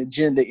hidden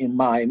agenda in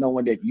mind,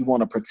 knowing that you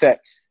want to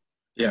protect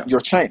your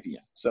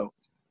champion. So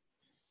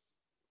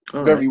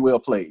very well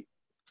played.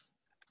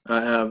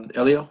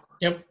 Elio?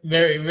 Yep,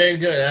 very, very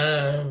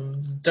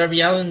good.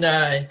 Darby Allin,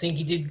 I think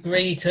he did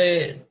great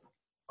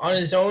on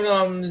his own.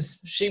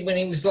 When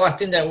he was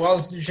locked in that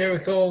Walls of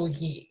Jericho,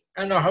 I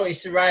don't know how he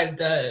survived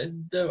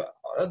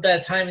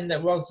that time in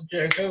that Walls of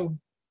Jericho,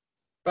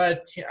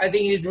 but I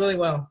think he did really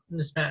well in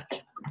this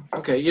match.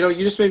 Okay, you know,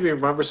 you just made me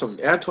remember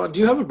something. Antoine, do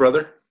you have a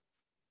brother?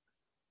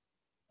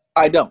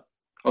 I don't.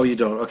 Oh, you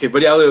don't? Okay,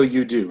 but Elio,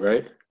 you do,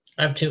 right?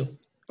 I have two.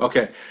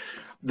 Okay.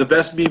 The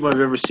best meme I've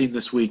ever seen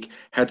this week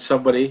had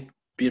somebody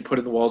being put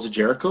in the Walls of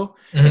Jericho,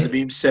 and the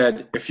meme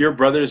said, if your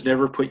brother's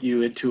never put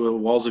you into a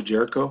Walls of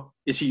Jericho,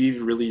 is he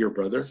even really your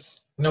brother?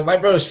 No, my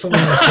brother's put me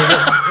in the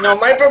figure. No,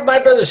 my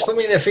brother's put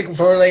me in the figure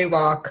 4 leg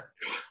lock.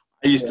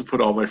 I used to put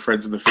all my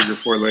friends in the figure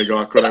 4 leg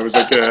lock when I was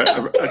like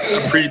a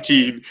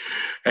preteen,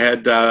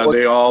 and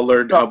they all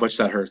learned how much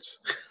that hurts.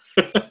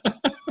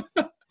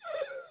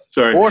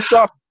 Sorry. Or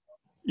sharp.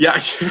 Yeah,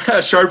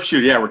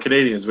 sharpshooter. Yeah, we're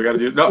Canadians. We got to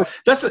do. No,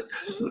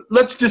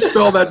 let's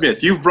dispel that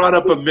myth. You've brought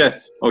up a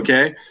myth,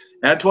 okay,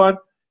 Antoine?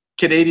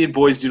 Canadian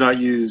boys do not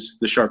use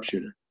the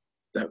sharpshooter.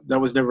 That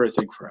was never a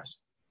thing for us.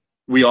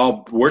 We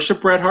all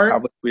worship Bret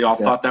Hart. We all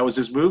thought that was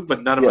his move,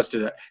 but none of us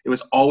did that. It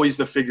was always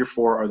the figure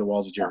 4 or the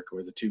Walls of Jericho,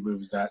 or the two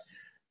moves that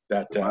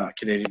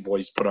Canadian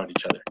boys put on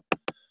each other.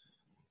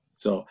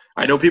 So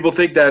I know people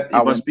think that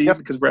it must be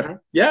because Bret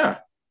Hart. Yeah.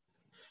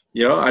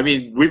 You know, I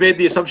mean, we made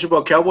the assumption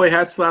about cowboy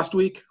hats last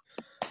week.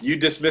 You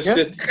dismissed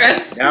it.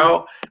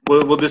 Now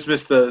we'll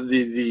dismiss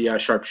the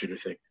sharpshooter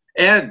thing.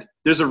 And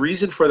there's a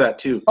reason for that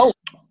too. Oh.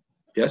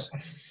 Yes?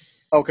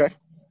 Okay.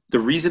 The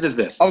reason is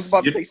this. I was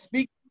about to say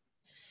speak.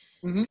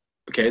 Mm-hmm.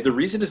 Okay, the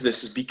reason is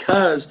this is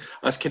because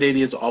us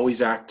Canadians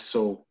always act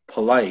so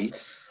polite,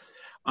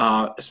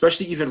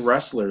 especially even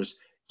wrestlers.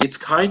 It's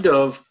kind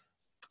of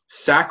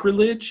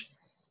sacrilege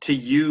to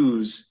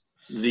use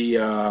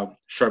the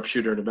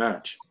sharpshooter in a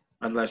match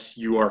unless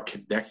you are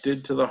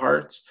connected to the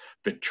Harts,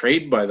 been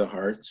trained by the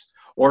Harts,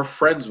 or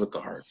friends with the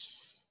Harts.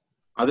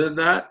 Other than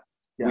that,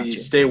 we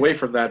stay away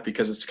from that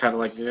because it's kind of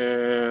like,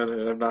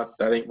 I'm not,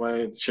 that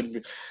ain't shouldn't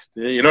be,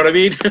 you know what I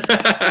mean?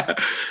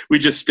 We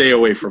just stay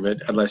away from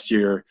it unless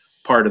you're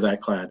part of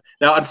that clan.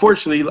 Now,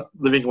 unfortunately,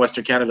 living in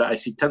Western Canada, I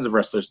see tons of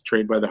wrestlers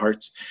trained by the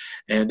Harts,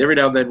 and every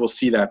now and then we'll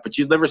see that, but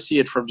you'd never see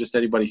it from just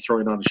anybody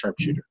throwing on a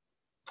sharpshooter.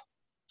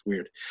 It's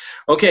weird.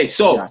 Okay,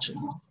 so Gotcha.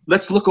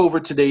 let's look over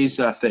today's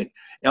thing.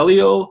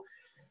 Elio,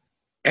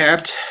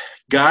 and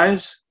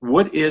guys,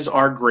 what is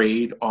our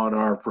grade on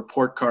our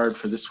report card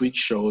for this week's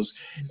shows?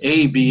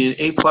 A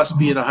plus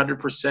being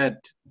 100%,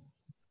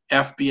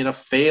 F being a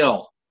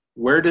fail.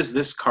 Where does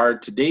this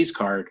card, today's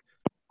card,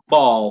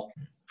 fall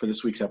for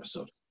this week's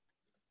episode?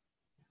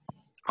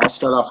 I'll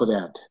start off with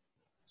Ant.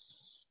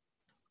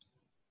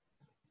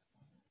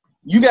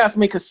 You guys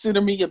may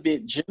consider me a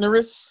bit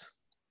generous.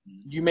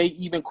 You may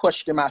even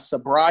question my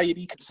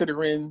sobriety,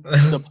 considering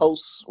the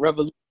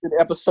post-revolution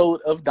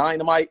episode of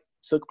Dynamite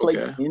took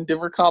place in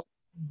Denver, Colorado,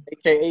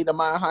 a.k.a. the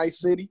Mile High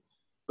City.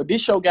 But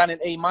this show got an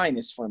A-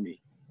 from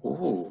me.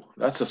 Ooh,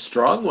 that's a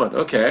strong one.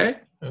 Okay.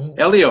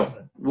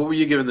 Elio, what were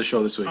you giving the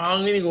show this week?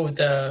 I'm going to go with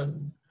the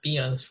B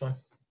on this one.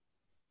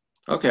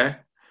 Okay.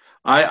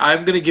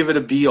 I'm going to give it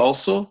a B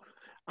also.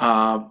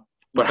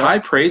 But high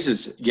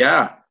praises.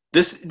 Yeah.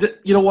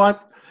 You know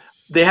what?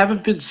 They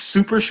haven't been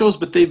super shows,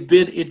 but they've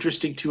been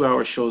interesting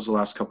 2-hour shows the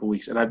last couple of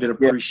weeks, and I've been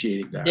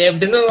appreciating that. They have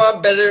been a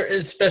lot better,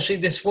 especially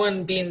this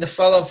one being the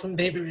fallout from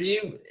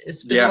pay-per-view.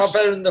 It's been a lot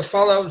better than the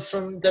fallout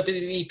from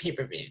WWE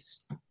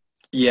pay-per-views.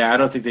 Yeah, I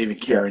don't think they even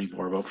care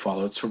anymore about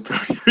fallouts from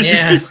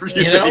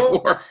pay-per-views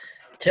anymore.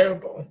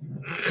 Terrible.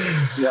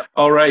 Yeah.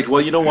 All right.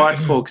 Well, you know what,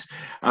 folks?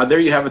 There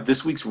you have it.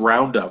 This week's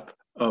roundup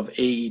of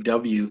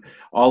AEW,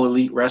 All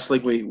Elite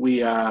Wrestling.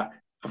 We a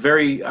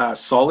very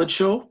solid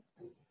show,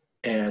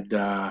 and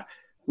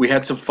we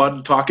had some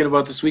fun talking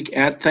about this week.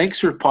 And thanks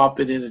for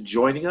popping in and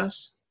joining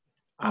us.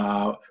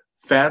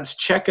 Fans,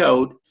 check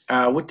out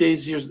what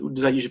days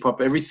does that usually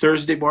pop? Every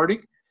Thursday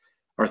morning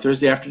or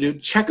Thursday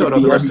afternoon? Check out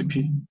on the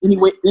Wrestling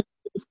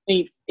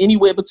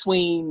Anywhere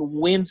between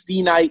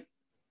Wednesday night,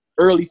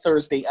 early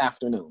Thursday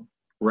afternoon.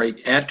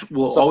 Right. Ant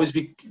will always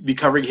be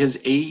covering his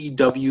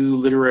AEW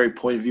literary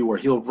point of view, where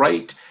he'll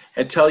write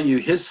and tell you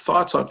his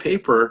thoughts on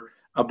paper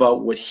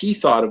about what he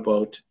thought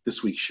about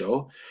this week's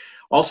show.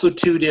 Also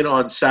tune in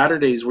on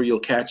Saturdays, where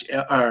you'll catch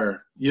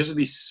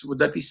usually, would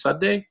that be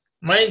Sunday?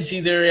 Mine's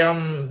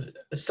either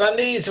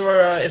Sundays, or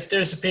if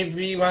there's a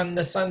pay-per-view on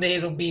the Sunday,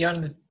 it'll be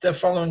on the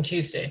following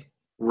Tuesday.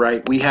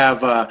 Right. We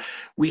have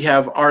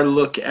our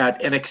look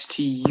at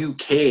NXT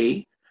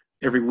UK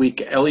every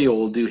week. Elio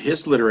will do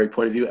his literary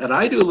point of view, and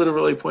I do a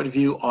literary point of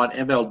view on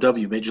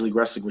MLW, Major League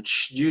Wrestling,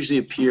 which usually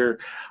appear,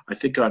 I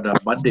think, on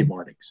Monday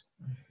mornings.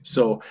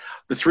 So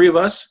the three of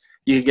us,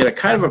 you can get a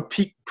kind of a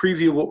peek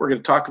preview of what we're going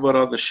to talk about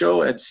on the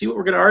show and see what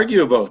we're going to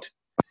argue about.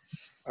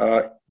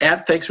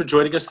 Ant, thanks for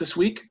joining us this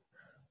week.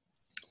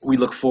 We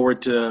look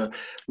forward to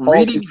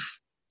reading.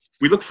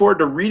 We look forward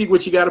to reading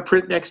what you got to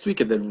print next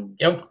week, and then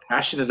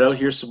hashing it out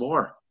here some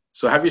more.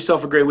 So have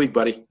yourself a great week,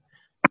 buddy.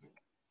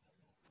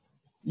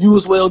 You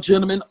as well,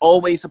 gentlemen.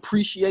 Always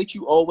appreciate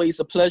you. Always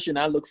a pleasure, and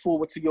I look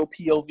forward to your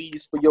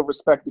POVs for your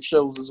respective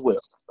shows as well.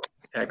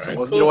 Excellent. Right,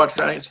 well, cool. You know what,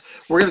 fans?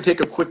 We're going to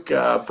take a quick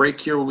break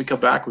here. When we come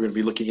back, we're going to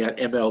be looking at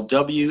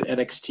MLW,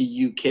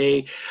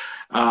 NXT UK.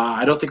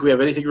 I don't think we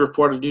have anything to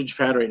report on New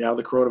Japan right now.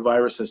 The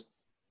coronavirus has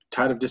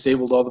kind of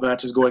disabled all the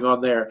matches going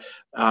on there.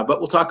 But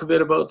we'll talk a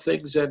bit about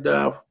things, and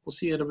we'll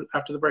see you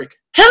after the break.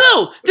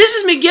 Hello, this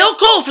is Miguel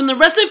Cole from the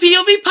Wrestling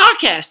POV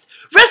podcast.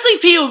 Wrestling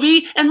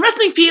POV and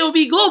Wrestling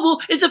POV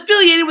Global is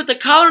affiliated with the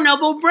Collar and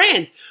Elbow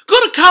brand. Go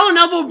to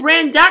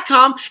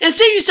collarandelbowbrand.com and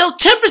save yourself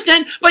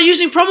 10% by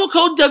using promo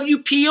code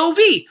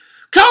WPOV.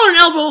 Collar and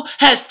Elbow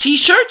has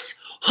t-shirts,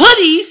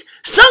 hoodies,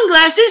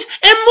 sunglasses,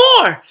 and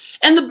more.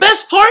 And the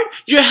best part,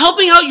 you're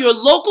helping out your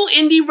local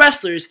indie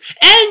wrestlers,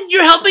 and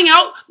you're helping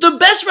out the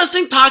best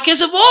wrestling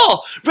podcast of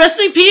all,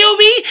 Wrestling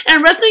POV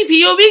and Wrestling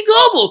POV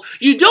Global.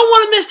 You don't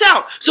want to miss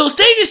out, so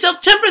save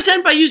yourself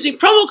 10% by using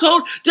promo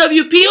code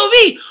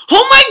WPOV.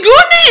 Oh my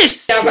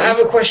goodness! I have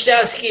a question to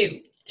ask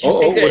you.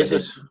 What is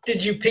this?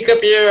 Did you pick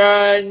up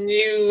your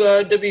new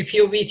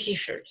WPOV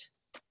t-shirt?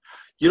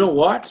 You know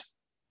what?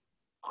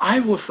 I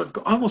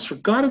almost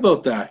forgot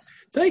about that.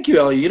 Thank you,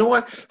 Ellie. You know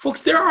what,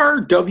 folks? There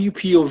are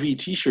WPOV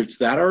T-shirts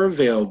that are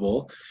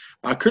available,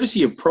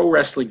 courtesy of Pro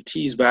Wrestling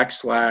Tees /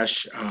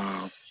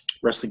 Wrestling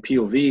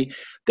POV.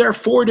 There are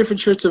 4 different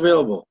shirts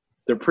available.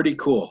 They're pretty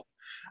cool.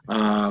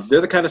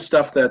 They're the kind of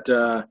stuff that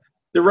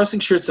they're wrestling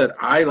shirts that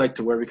I like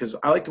to wear, because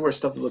I like to wear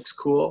stuff that looks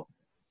cool.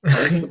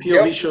 The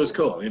POV show is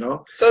cool, you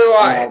know. So do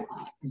I.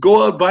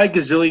 Go out, buy a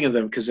gazillion of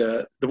them, because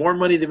the more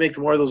money they make,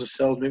 the more of those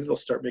sell. Maybe they'll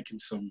start making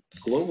some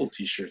global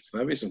T-shirts.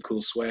 That'd be some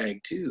cool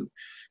swag too.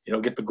 You know,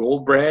 get the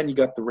gold brand, you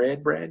got the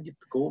red brand, get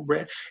the gold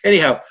brand.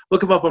 Anyhow, look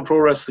them up on Pro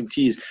Wrestling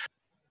Tees.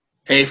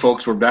 Hey,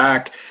 folks, we're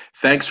back.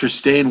 Thanks for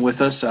staying with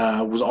us.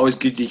 It was always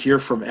good to hear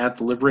from At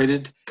The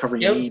Liberated,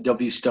 covering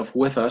AEW stuff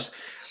with us.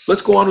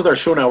 Let's go on with our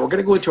show now. We're going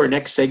to go into our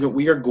next segment.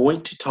 We are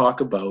going to talk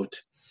about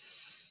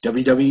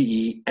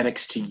WWE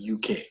NXT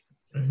UK.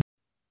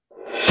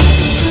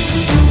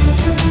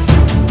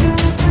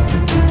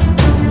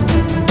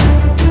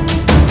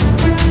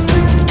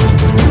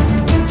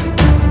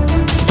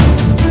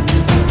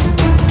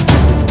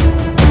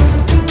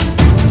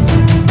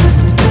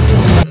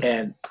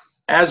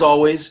 as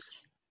always,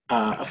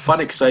 a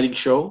fun, exciting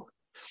show.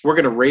 We're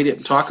going to rate it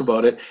and talk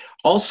about it.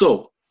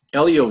 Also,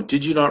 Elio,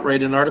 did you not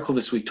write an article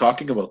this week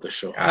talking about this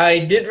show? I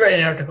did write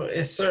an article,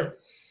 yes, sir.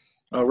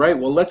 All right.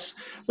 Well, let's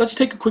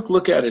take a quick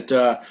look at it.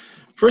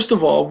 First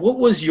of all, what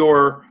was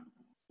your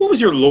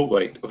low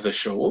light of the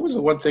show? What was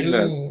the one thing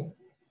that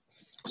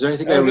was there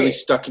anything that really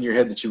stuck in your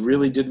head that you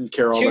really didn't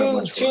care all that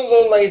much Two about?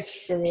 low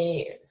lights for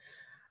me.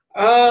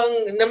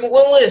 Number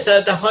one was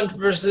the Hunt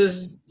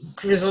versus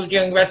Grizzled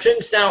Young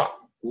Veterans. Now,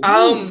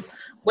 when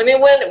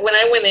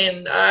I went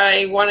in,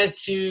 I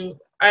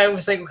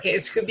was like, okay,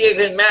 this could be a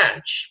good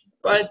match.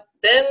 But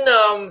then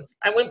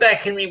I went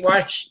back and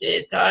rewatched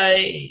it.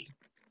 I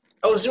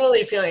wasn't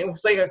really feeling it. It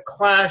was like a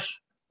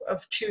clash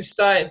of two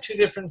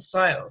different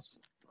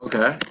styles.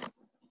 Okay.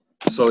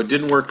 So it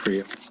didn't work for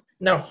you.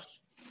 No.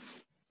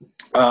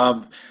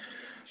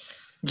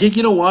 Yeah,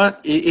 you know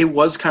what? It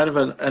was kind of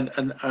an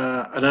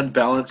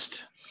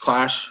unbalanced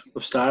clash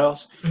of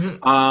styles.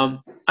 Mm-hmm.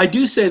 I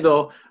do say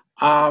though,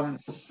 I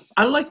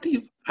like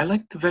the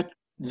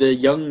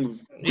young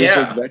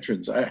grizzled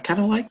veterans. I kind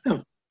of like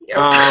them.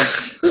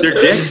 They're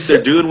dicks.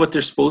 They're doing what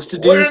they're supposed to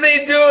do. What are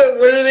they doing?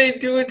 What are they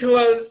doing to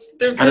us?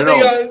 They're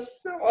turning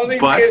us. All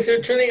these guys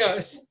are turning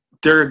us.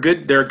 They're a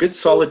good,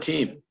 solid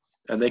team,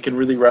 and they can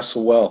really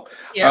wrestle well.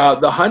 Yeah.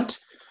 The Hunt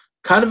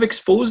kind of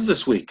exposed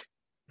this week.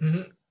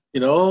 Mm-hmm.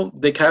 You know,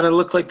 they kind of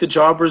look like the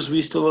jobbers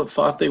we still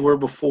thought they were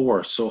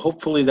before. So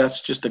hopefully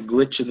that's just a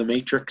glitch in the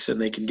matrix,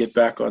 and they can get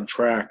back on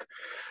track.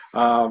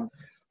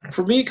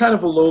 For me, kind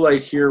of a low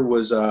light here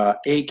was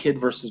A-Kid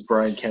versus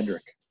Brian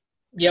Kendrick.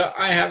 Yeah,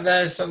 I have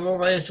that as a low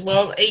light as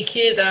well.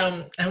 A-Kid,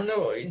 I don't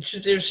know.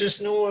 There's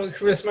just no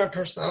charisma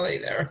personality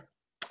there.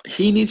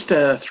 He needs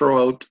to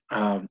throw out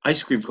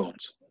ice cream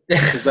cones.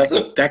 Because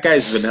that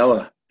guy's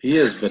vanilla. He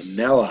is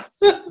vanilla.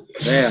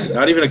 Man,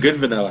 not even a good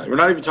vanilla. We're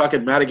not even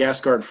talking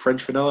Madagascar and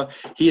French vanilla.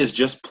 He is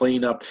just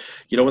plain up.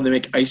 You know when they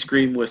make ice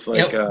cream with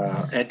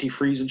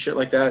antifreeze and shit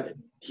like that?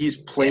 He's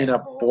plain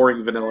up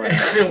boring vanilla.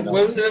 It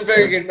wasn't a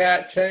very good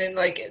match. I didn't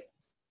like it.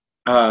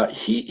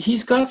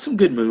 He's got some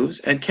good moves,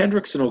 and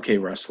Kendrick's an okay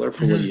wrestler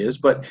for what he is,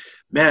 but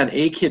man,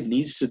 A-Kid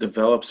needs to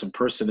develop some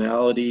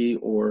personality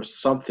or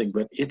something,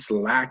 but it's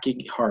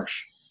lacking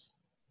harsh.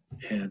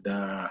 And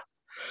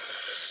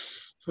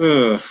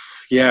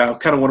yeah,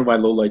 kind of one of my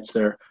lowlights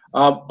there.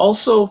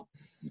 Also,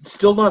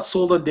 still not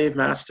sold on Dave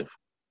Mastiff.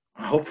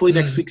 Hopefully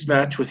next week's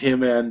match with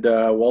him and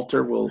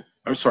Malta.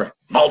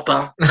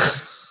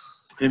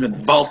 Him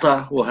and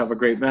Malta will have a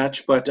great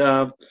match, but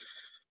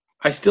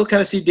I still kind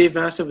of see Dave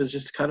Mastiff as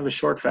just kind of a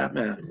short, fat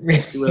man.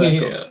 We'll see where that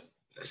goes.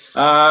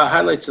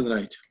 Highlights of the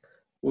night.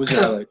 What was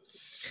your highlight?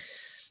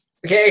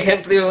 Okay, I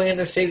can't believe I'm going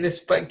to say this,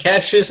 but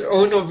Cassius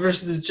Ohno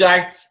versus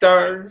Jack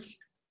Stars.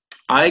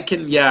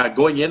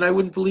 Going in, I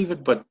wouldn't believe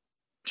it, but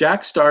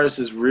Jack Stars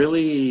is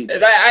really.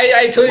 And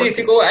I told you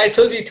to go. I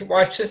told you to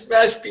watch this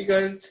match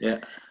because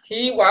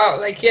he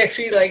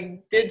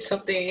actually did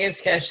something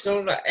against Cassius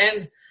Ohno,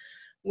 and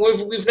we're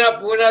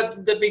not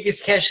the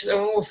biggest Cassius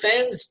Ohno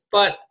fans,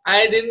 but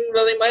I didn't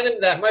really mind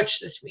him that much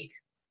this week.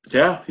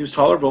 Yeah, he was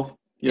tolerable.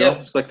 You know,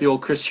 it's like the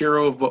old Chris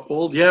Hero of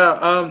old.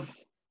 Yeah,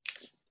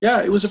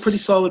 it was a pretty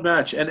solid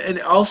match,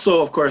 and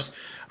also, of course,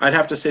 I'd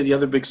have to say the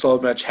other big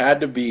solid match had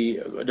to be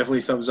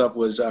definitely thumbs up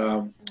was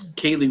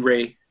Kaylee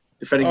Ray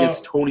defending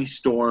against Toni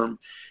Storm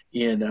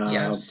in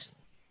an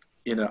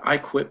I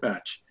Quit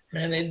match.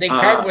 Man, the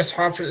crowd was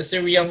hot for this.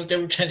 They were yelling, they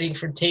were chanting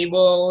for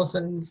tables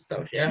and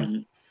stuff. Yeah. Mm-hmm.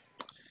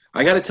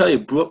 I got to tell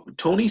you,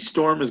 Toni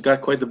Storm has got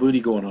quite the booty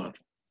going on.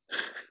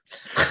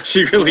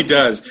 She really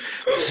does.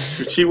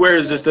 What she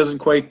wears just doesn't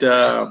quite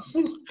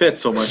fit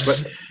so much.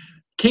 But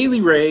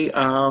Kaylee Ray,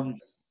 I've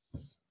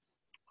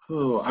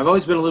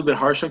always been a little bit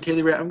harsh on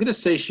Kaylee Ray. I'm going to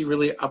say she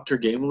really upped her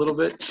game a little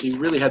bit. She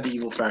really had the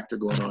evil factor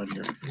going on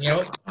here.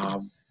 Yep.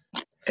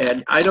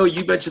 And I know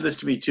you mentioned this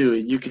to me too,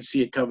 and you can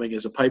see it coming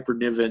as a Piper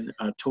Niven,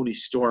 Toni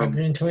Storm.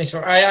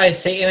 I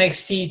say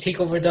NXT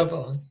TakeOver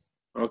Dublin.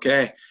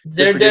 Okay.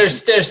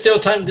 There's still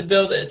time to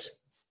build it.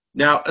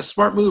 Now, a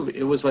smart move.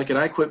 It was like an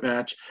I Quit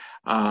match.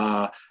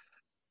 Kaylee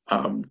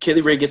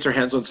Ray gets her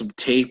hands on some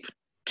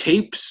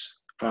tapes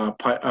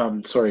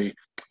Toni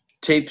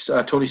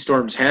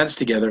Storm's hands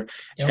together,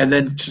 and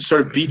then just sort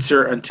of beats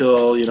her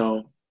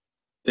until,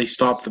 they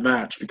stop the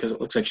match because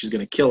it looks like she's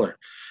going to kill her.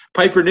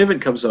 Piper Niven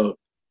comes out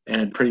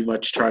and pretty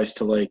much tries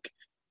to,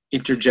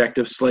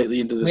 interject slightly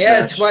into this match.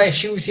 That's why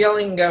she was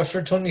yelling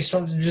for Toni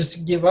Storm to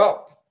just give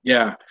up.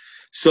 Yeah.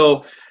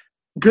 So,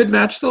 good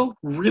match, though.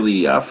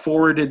 Really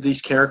forwarded these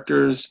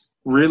characters,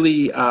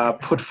 really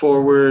put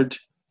forward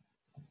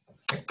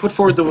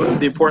the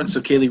importance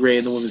of Kaylee Ray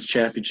in the Women's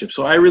Championship.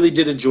 So I really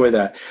did enjoy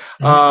that.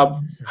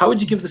 How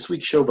would you give this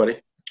week's show,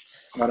 buddy?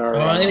 I'm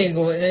going to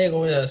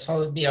go with a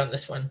solid B on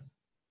this one.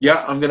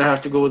 Yeah, I'm going to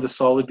have to go with a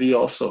solid B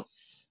also.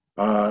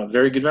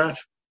 Very good match.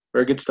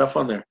 Very good stuff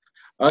on there.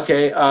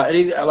 Okay,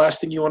 any last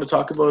thing you want to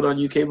talk about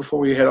on UK before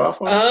we head off?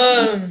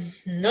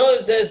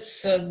 No,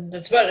 that's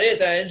about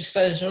it. I just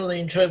had a really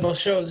enjoyable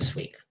show this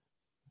week.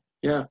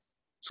 Yeah.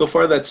 So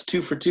far, that's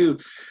 2 for 2.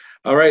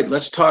 All right,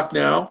 let's talk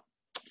now.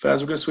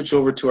 Faz, we're going to switch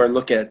over to our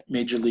look at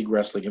Major League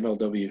Wrestling,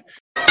 MLW.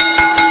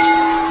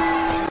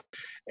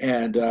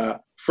 And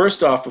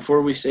first off,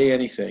 before we say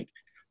anything,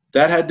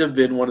 that had to have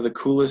been one of the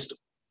coolest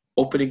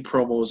opening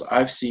promos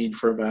I've seen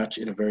for a match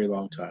in a very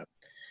long time.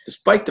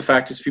 Despite the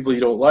fact it's people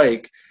you don't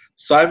like,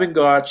 Simon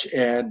Gotch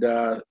and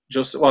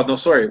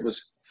it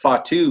was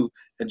Fatu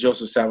and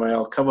Joseph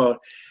Samael come out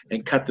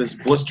and cut this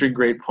blistering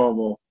great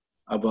promo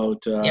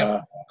about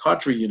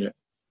Contra Unit.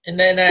 And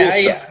then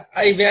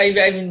I've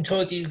even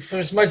told you, for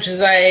as much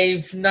as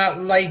I've not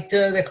liked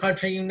the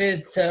Contra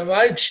Unit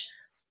much,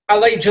 I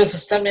like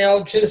Joseph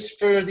Samael just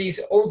for these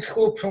old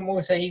school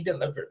promos that he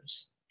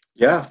delivers.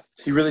 Yeah,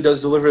 he really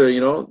does deliver.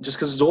 Just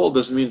because it's old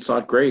doesn't mean it's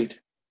not great.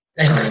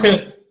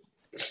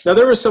 Now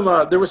there were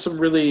some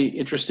really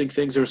interesting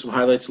things. There were some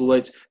highlights,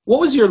 lowlights.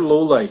 What was your low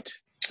light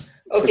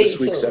for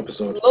this week's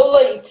episode? Low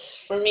lights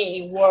for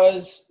me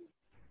was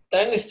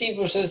Dynasty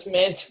versus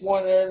Mance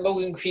Warner,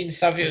 Logan Creed, and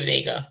Savio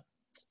Vega.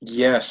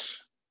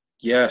 Yes.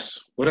 This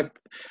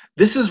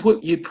is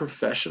what you'd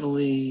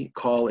professionally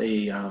call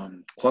a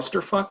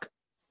clusterfuck,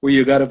 where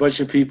you got a bunch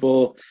of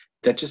people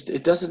that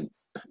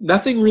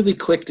nothing really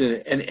clicked in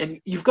it. And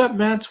you've got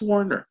Mance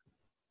Warner.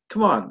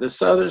 Come on, the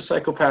Southern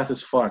Psychopath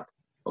is fun,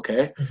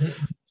 okay? Mm-hmm.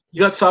 You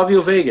got Savio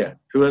Vega,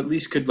 who at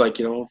least could,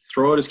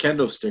 throw out his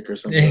kendo stick or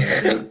something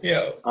like that.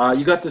 Yeah.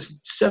 You got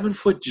this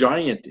 7-foot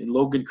giant in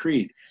Logan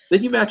Creed.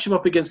 Then you match him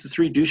up against the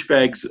 3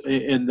 douchebags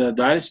in the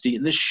Dynasty,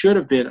 and this should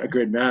have been a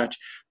good match.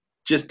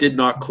 Just did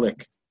not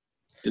click.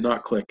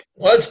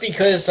 Well, it's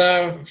because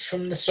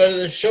from the start of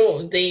the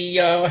show, they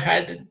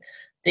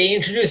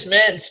introduced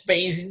Mance, but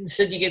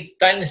instead you get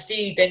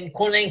Dynasty, then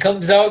Conan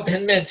comes out,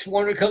 then Mance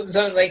Warner comes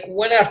out,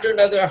 one after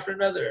another.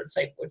 It's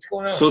like, what's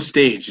going on? So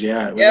staged,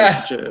 yeah.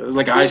 It was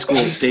like a high school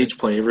stage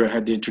play. Everyone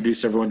had to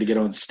introduce everyone to get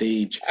on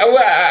stage.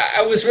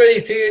 I was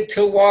ready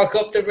to walk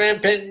up the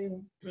ramp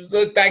and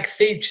look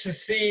backstage to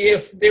see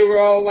if they were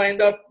all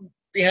lined up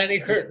behind a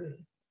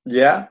curtain.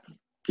 Yeah.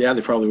 Yeah,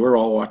 they probably were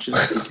all watching.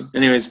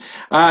 Anyways,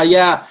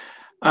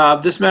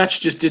 this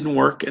match just didn't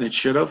work, and it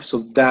should have,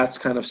 so that's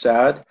kind of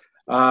sad.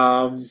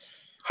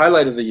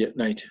 Highlight of the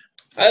night.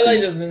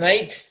 Highlight of the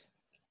night.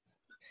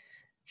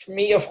 For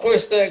me, of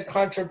course, the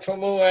Contra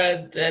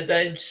promo that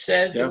I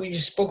said that we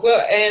just spoke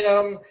about,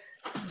 and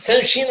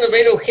Senshin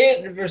Laredo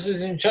Kid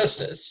versus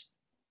Injustice.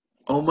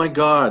 Oh my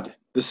God!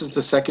 This is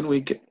the second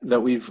week that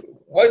we've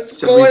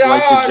liked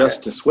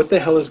Injustice. What the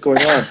hell is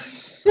going on?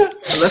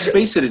 Let's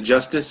face it,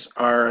 Injustice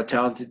are a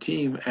talented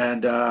team,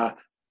 and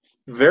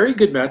very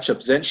good matchup.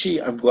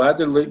 Zenshi, I'm glad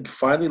they're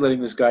finally letting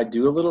this guy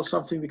do a little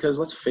something, because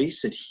let's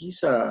face it,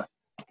 he's a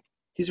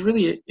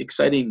really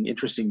exciting,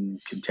 interesting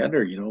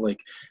contender.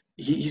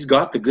 He's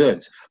got the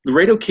goods.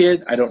 Laredo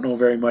Kid, I don't know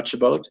very much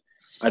about.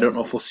 I don't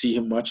know if we'll see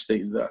him much.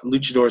 The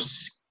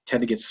luchadors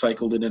tend to get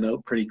cycled in and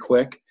out pretty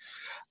quick,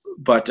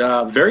 but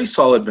very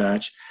solid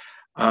match.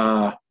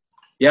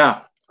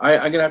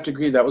 I'm gonna have to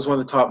agree that was one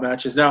of the top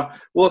matches. Now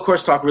we'll of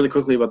course talk really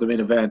quickly about the main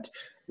event,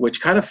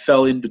 which kind of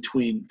fell in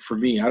between for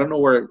me. I don't know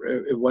where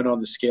it went on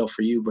the scale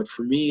for you, but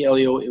for me,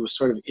 Elio, it was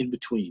sort of in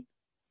between.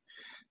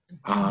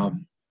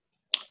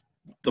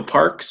 The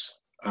parks,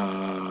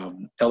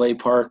 LA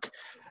Park,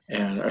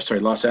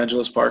 Los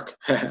Angeles Park,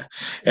 and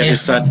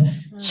his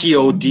son,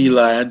 Hio de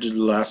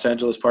Los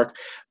Angeles Park,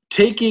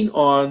 taking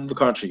on the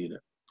Contra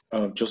Unit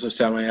of Joseph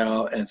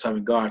Samael and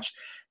Simon Gotch.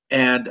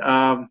 And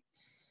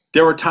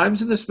there were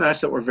times in this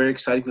match that were very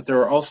exciting, but there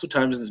were also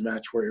times in this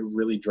match where it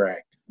really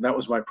dragged. And that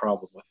was my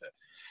problem with it.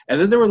 And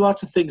then there were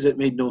lots of things that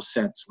made no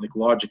sense, like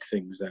logic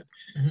things that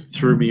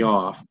threw me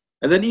off.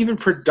 And then even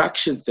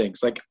production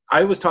things. Like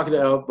I was talking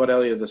about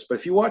Elliot this, but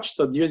if you watch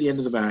near the end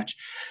of the match,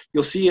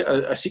 you'll see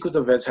a sequence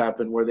of events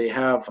happen where they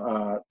have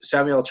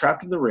Samael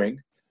trapped in the ring,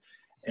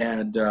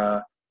 and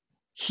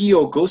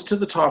Hio goes to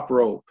the top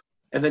rope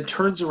and then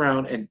turns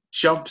around and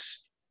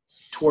jumps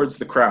towards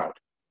the crowd.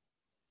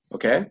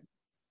 Okay?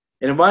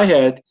 And in my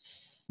head,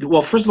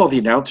 well, first of all, the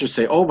announcers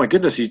say, oh my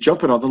goodness, he's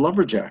jumping on the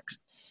Lumberjacks.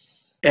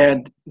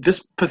 And this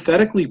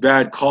pathetically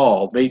bad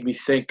call made me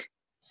think,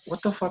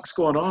 what the fuck's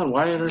going on?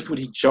 Why on earth would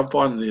he jump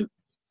on them?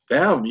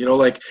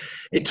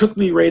 It took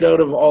me right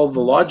out of all the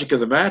logic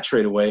of the match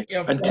right away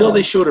until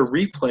they showed a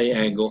replay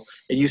angle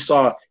and you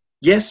saw,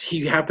 yes,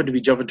 he happened to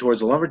be jumping towards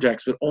the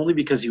Lumberjacks, but only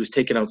because he was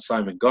taking out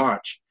Simon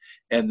Gotch,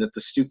 and that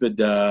the stupid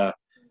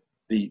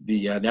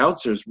the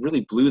announcers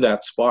really blew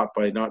that spot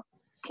by not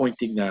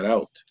pointing that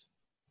out.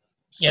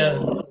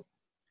 So,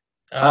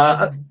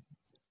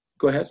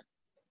 go ahead.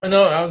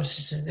 No, I was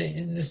just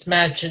this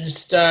match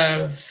just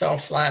fell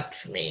flat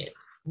for me. It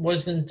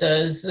wasn't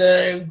as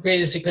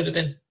great as it could have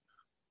been.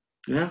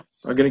 Yeah,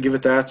 I'm gonna give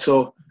it that.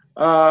 So,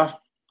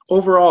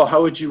 overall,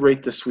 how would you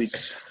rate this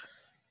week's?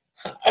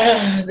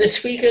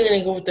 This week, I'm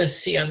gonna go with the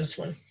C on this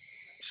one.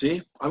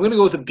 C? I'm gonna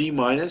go with a B-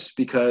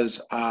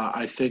 because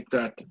I think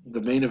that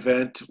the main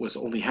event was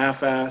only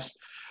half-assed.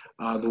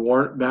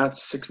 The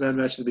six-man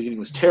match at the beginning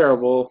was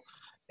terrible.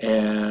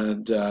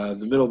 And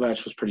the middle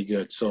match was pretty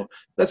good. So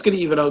that's going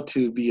to even out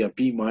to be a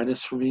B-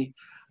 for me.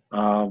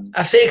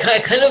 I say I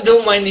kind of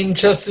don't mind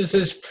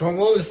Injustice's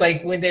promos,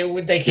 like when they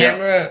with the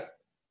camera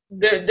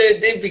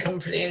they've become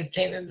pretty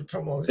entertaining, the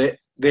promos.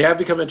 They have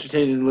become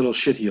entertaining little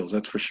shit heels,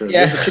 that's for sure.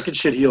 Yeah. They have the chicken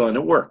shit heel, and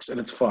it works, and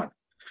it's fun.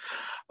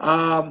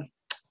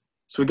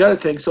 So we got to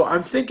think. So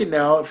I'm thinking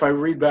now, if I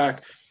read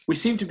back, we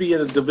seem to be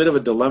in a bit of a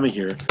dilemma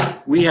here.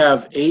 We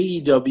have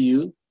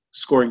AEW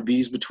scoring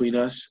Bs between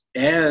us,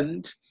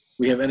 and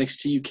we have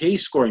NXT UK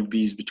scoring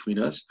Bs between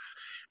us.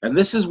 And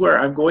this is where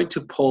I'm going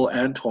to pull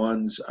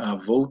Antoine's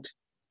vote,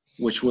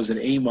 which was an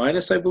A-,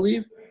 I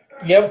believe.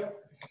 Yep.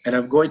 And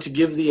I'm going to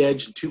give the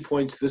edge 2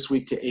 points this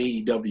week to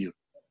AEW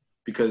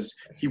because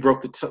he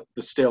broke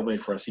the stalemate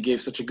for us. He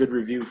gave such a good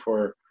review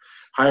for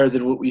higher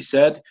than what we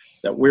said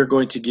that we're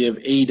going to give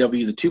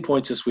AEW the 2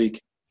 points this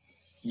week.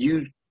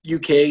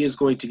 UK is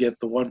going to get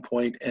the 1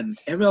 point, and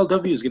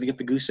MLW is going to get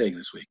the goose egg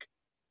this week.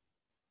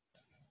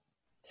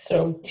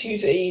 So 2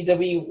 to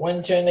AEW,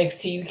 1 to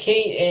NXT UK,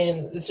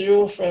 and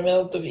 0 for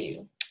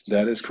MLW.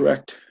 That is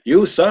correct.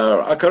 You, sir,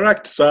 are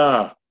correct,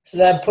 sir. So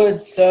that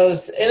puts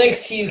us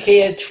NXT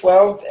UK at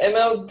 12,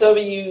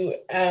 MLW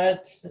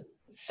at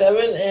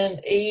 7, and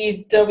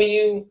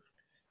AEW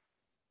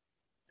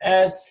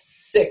at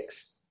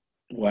 6.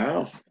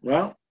 Wow.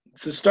 Well,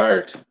 it's a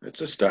start.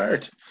 It's a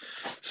start.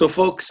 So,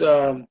 folks,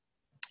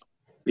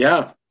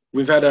 yeah,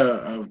 we've had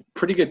a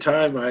pretty good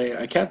time.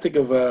 I can't think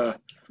of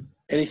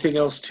anything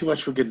else too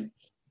much we can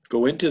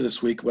go into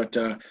this week, but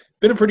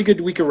been a pretty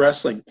good week of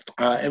wrestling.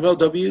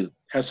 MLW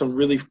has some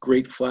really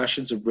great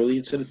flashes of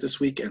brilliance in it this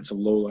week and some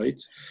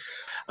lowlights.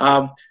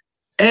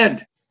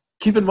 And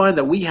keep in mind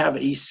that we have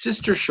a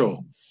sister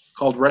show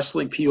called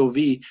Wrestling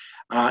POV.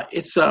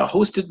 It's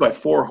hosted by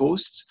 4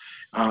 hosts.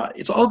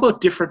 It's all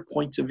about different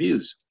points of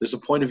views. There's a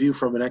point of view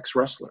from an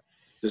ex-wrestler.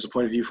 There's a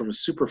point of view from a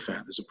super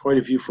fan. There's a point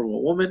of view from a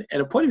woman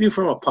and a point of view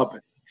from a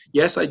puppet.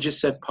 Yes, I just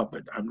said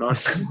puppet. I'm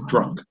not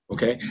drunk,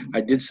 okay?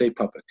 I did say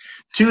puppet.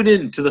 Tune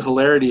in to the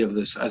hilarity of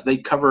this as they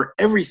cover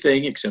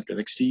everything except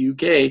NXT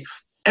UK,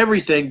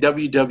 everything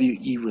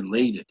WWE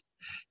related.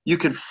 You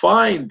can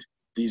find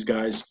these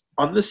guys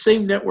on the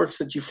same networks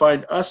that you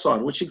find us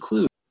on, which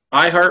include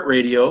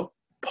iHeartRadio,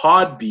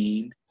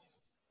 Podbean,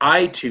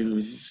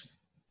 iTunes,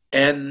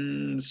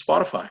 and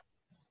Spotify.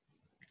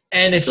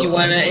 And if you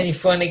want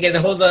to get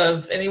a hold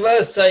of any of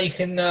us, you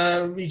can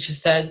reach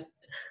us at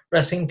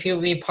Wrestling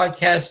POV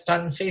Podcast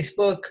on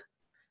Facebook,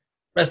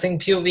 Wrestling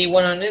POV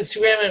 1 on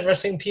Instagram, and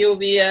Wrestling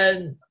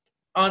POV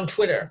on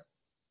Twitter.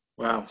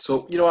 Wow.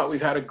 So, you know what?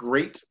 We've had a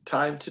great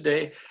time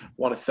today. I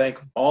want to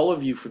thank all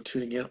of you for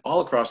tuning in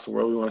all across the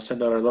world. We want to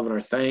send out our love and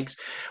our thanks.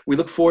 We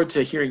look forward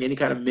to hearing any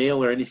kind of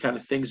mail or any kind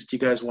of things that you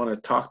guys want to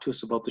talk to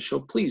us about the show.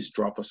 Please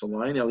drop us a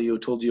line. Elio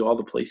told you all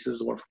the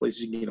wonderful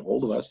places you can get a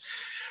hold of us.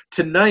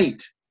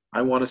 Tonight,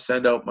 I want to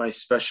send out my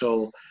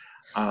special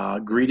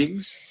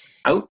greetings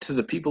out to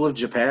the people of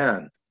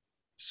Japan.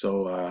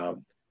 So,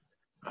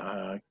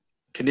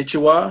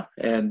 konnichiwa,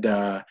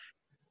 and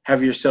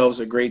have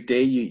yourselves a great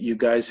day. You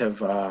guys have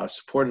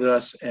supported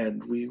us,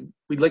 and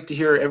we'd like to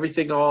hear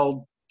everything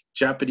all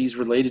Japanese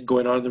related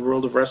going on in the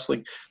world of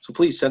wrestling. So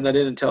please send that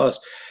in and tell us.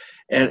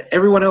 And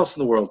everyone else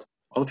in the world,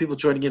 all the people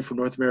joining in from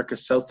North America,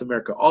 South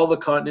America, all the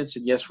continents,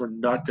 and yes, we're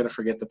not going to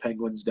forget the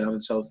penguins down in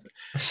South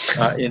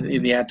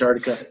in the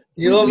Antarctica.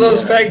 You love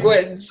those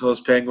penguins. Those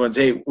penguins.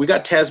 Hey, we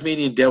got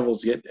Tasmanian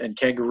devils and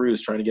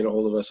kangaroos trying to get a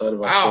hold of us out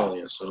of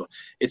Australia. So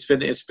it's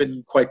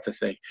been quite the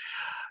thing.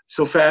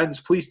 So fans,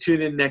 please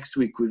tune in next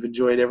week. We've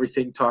enjoyed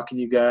everything talking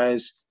to you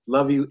guys.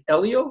 Love you.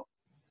 Elio,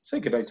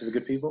 say goodnight to the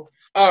good people.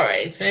 All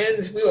right,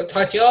 fans. We will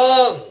talk to you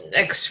all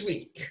next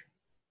week.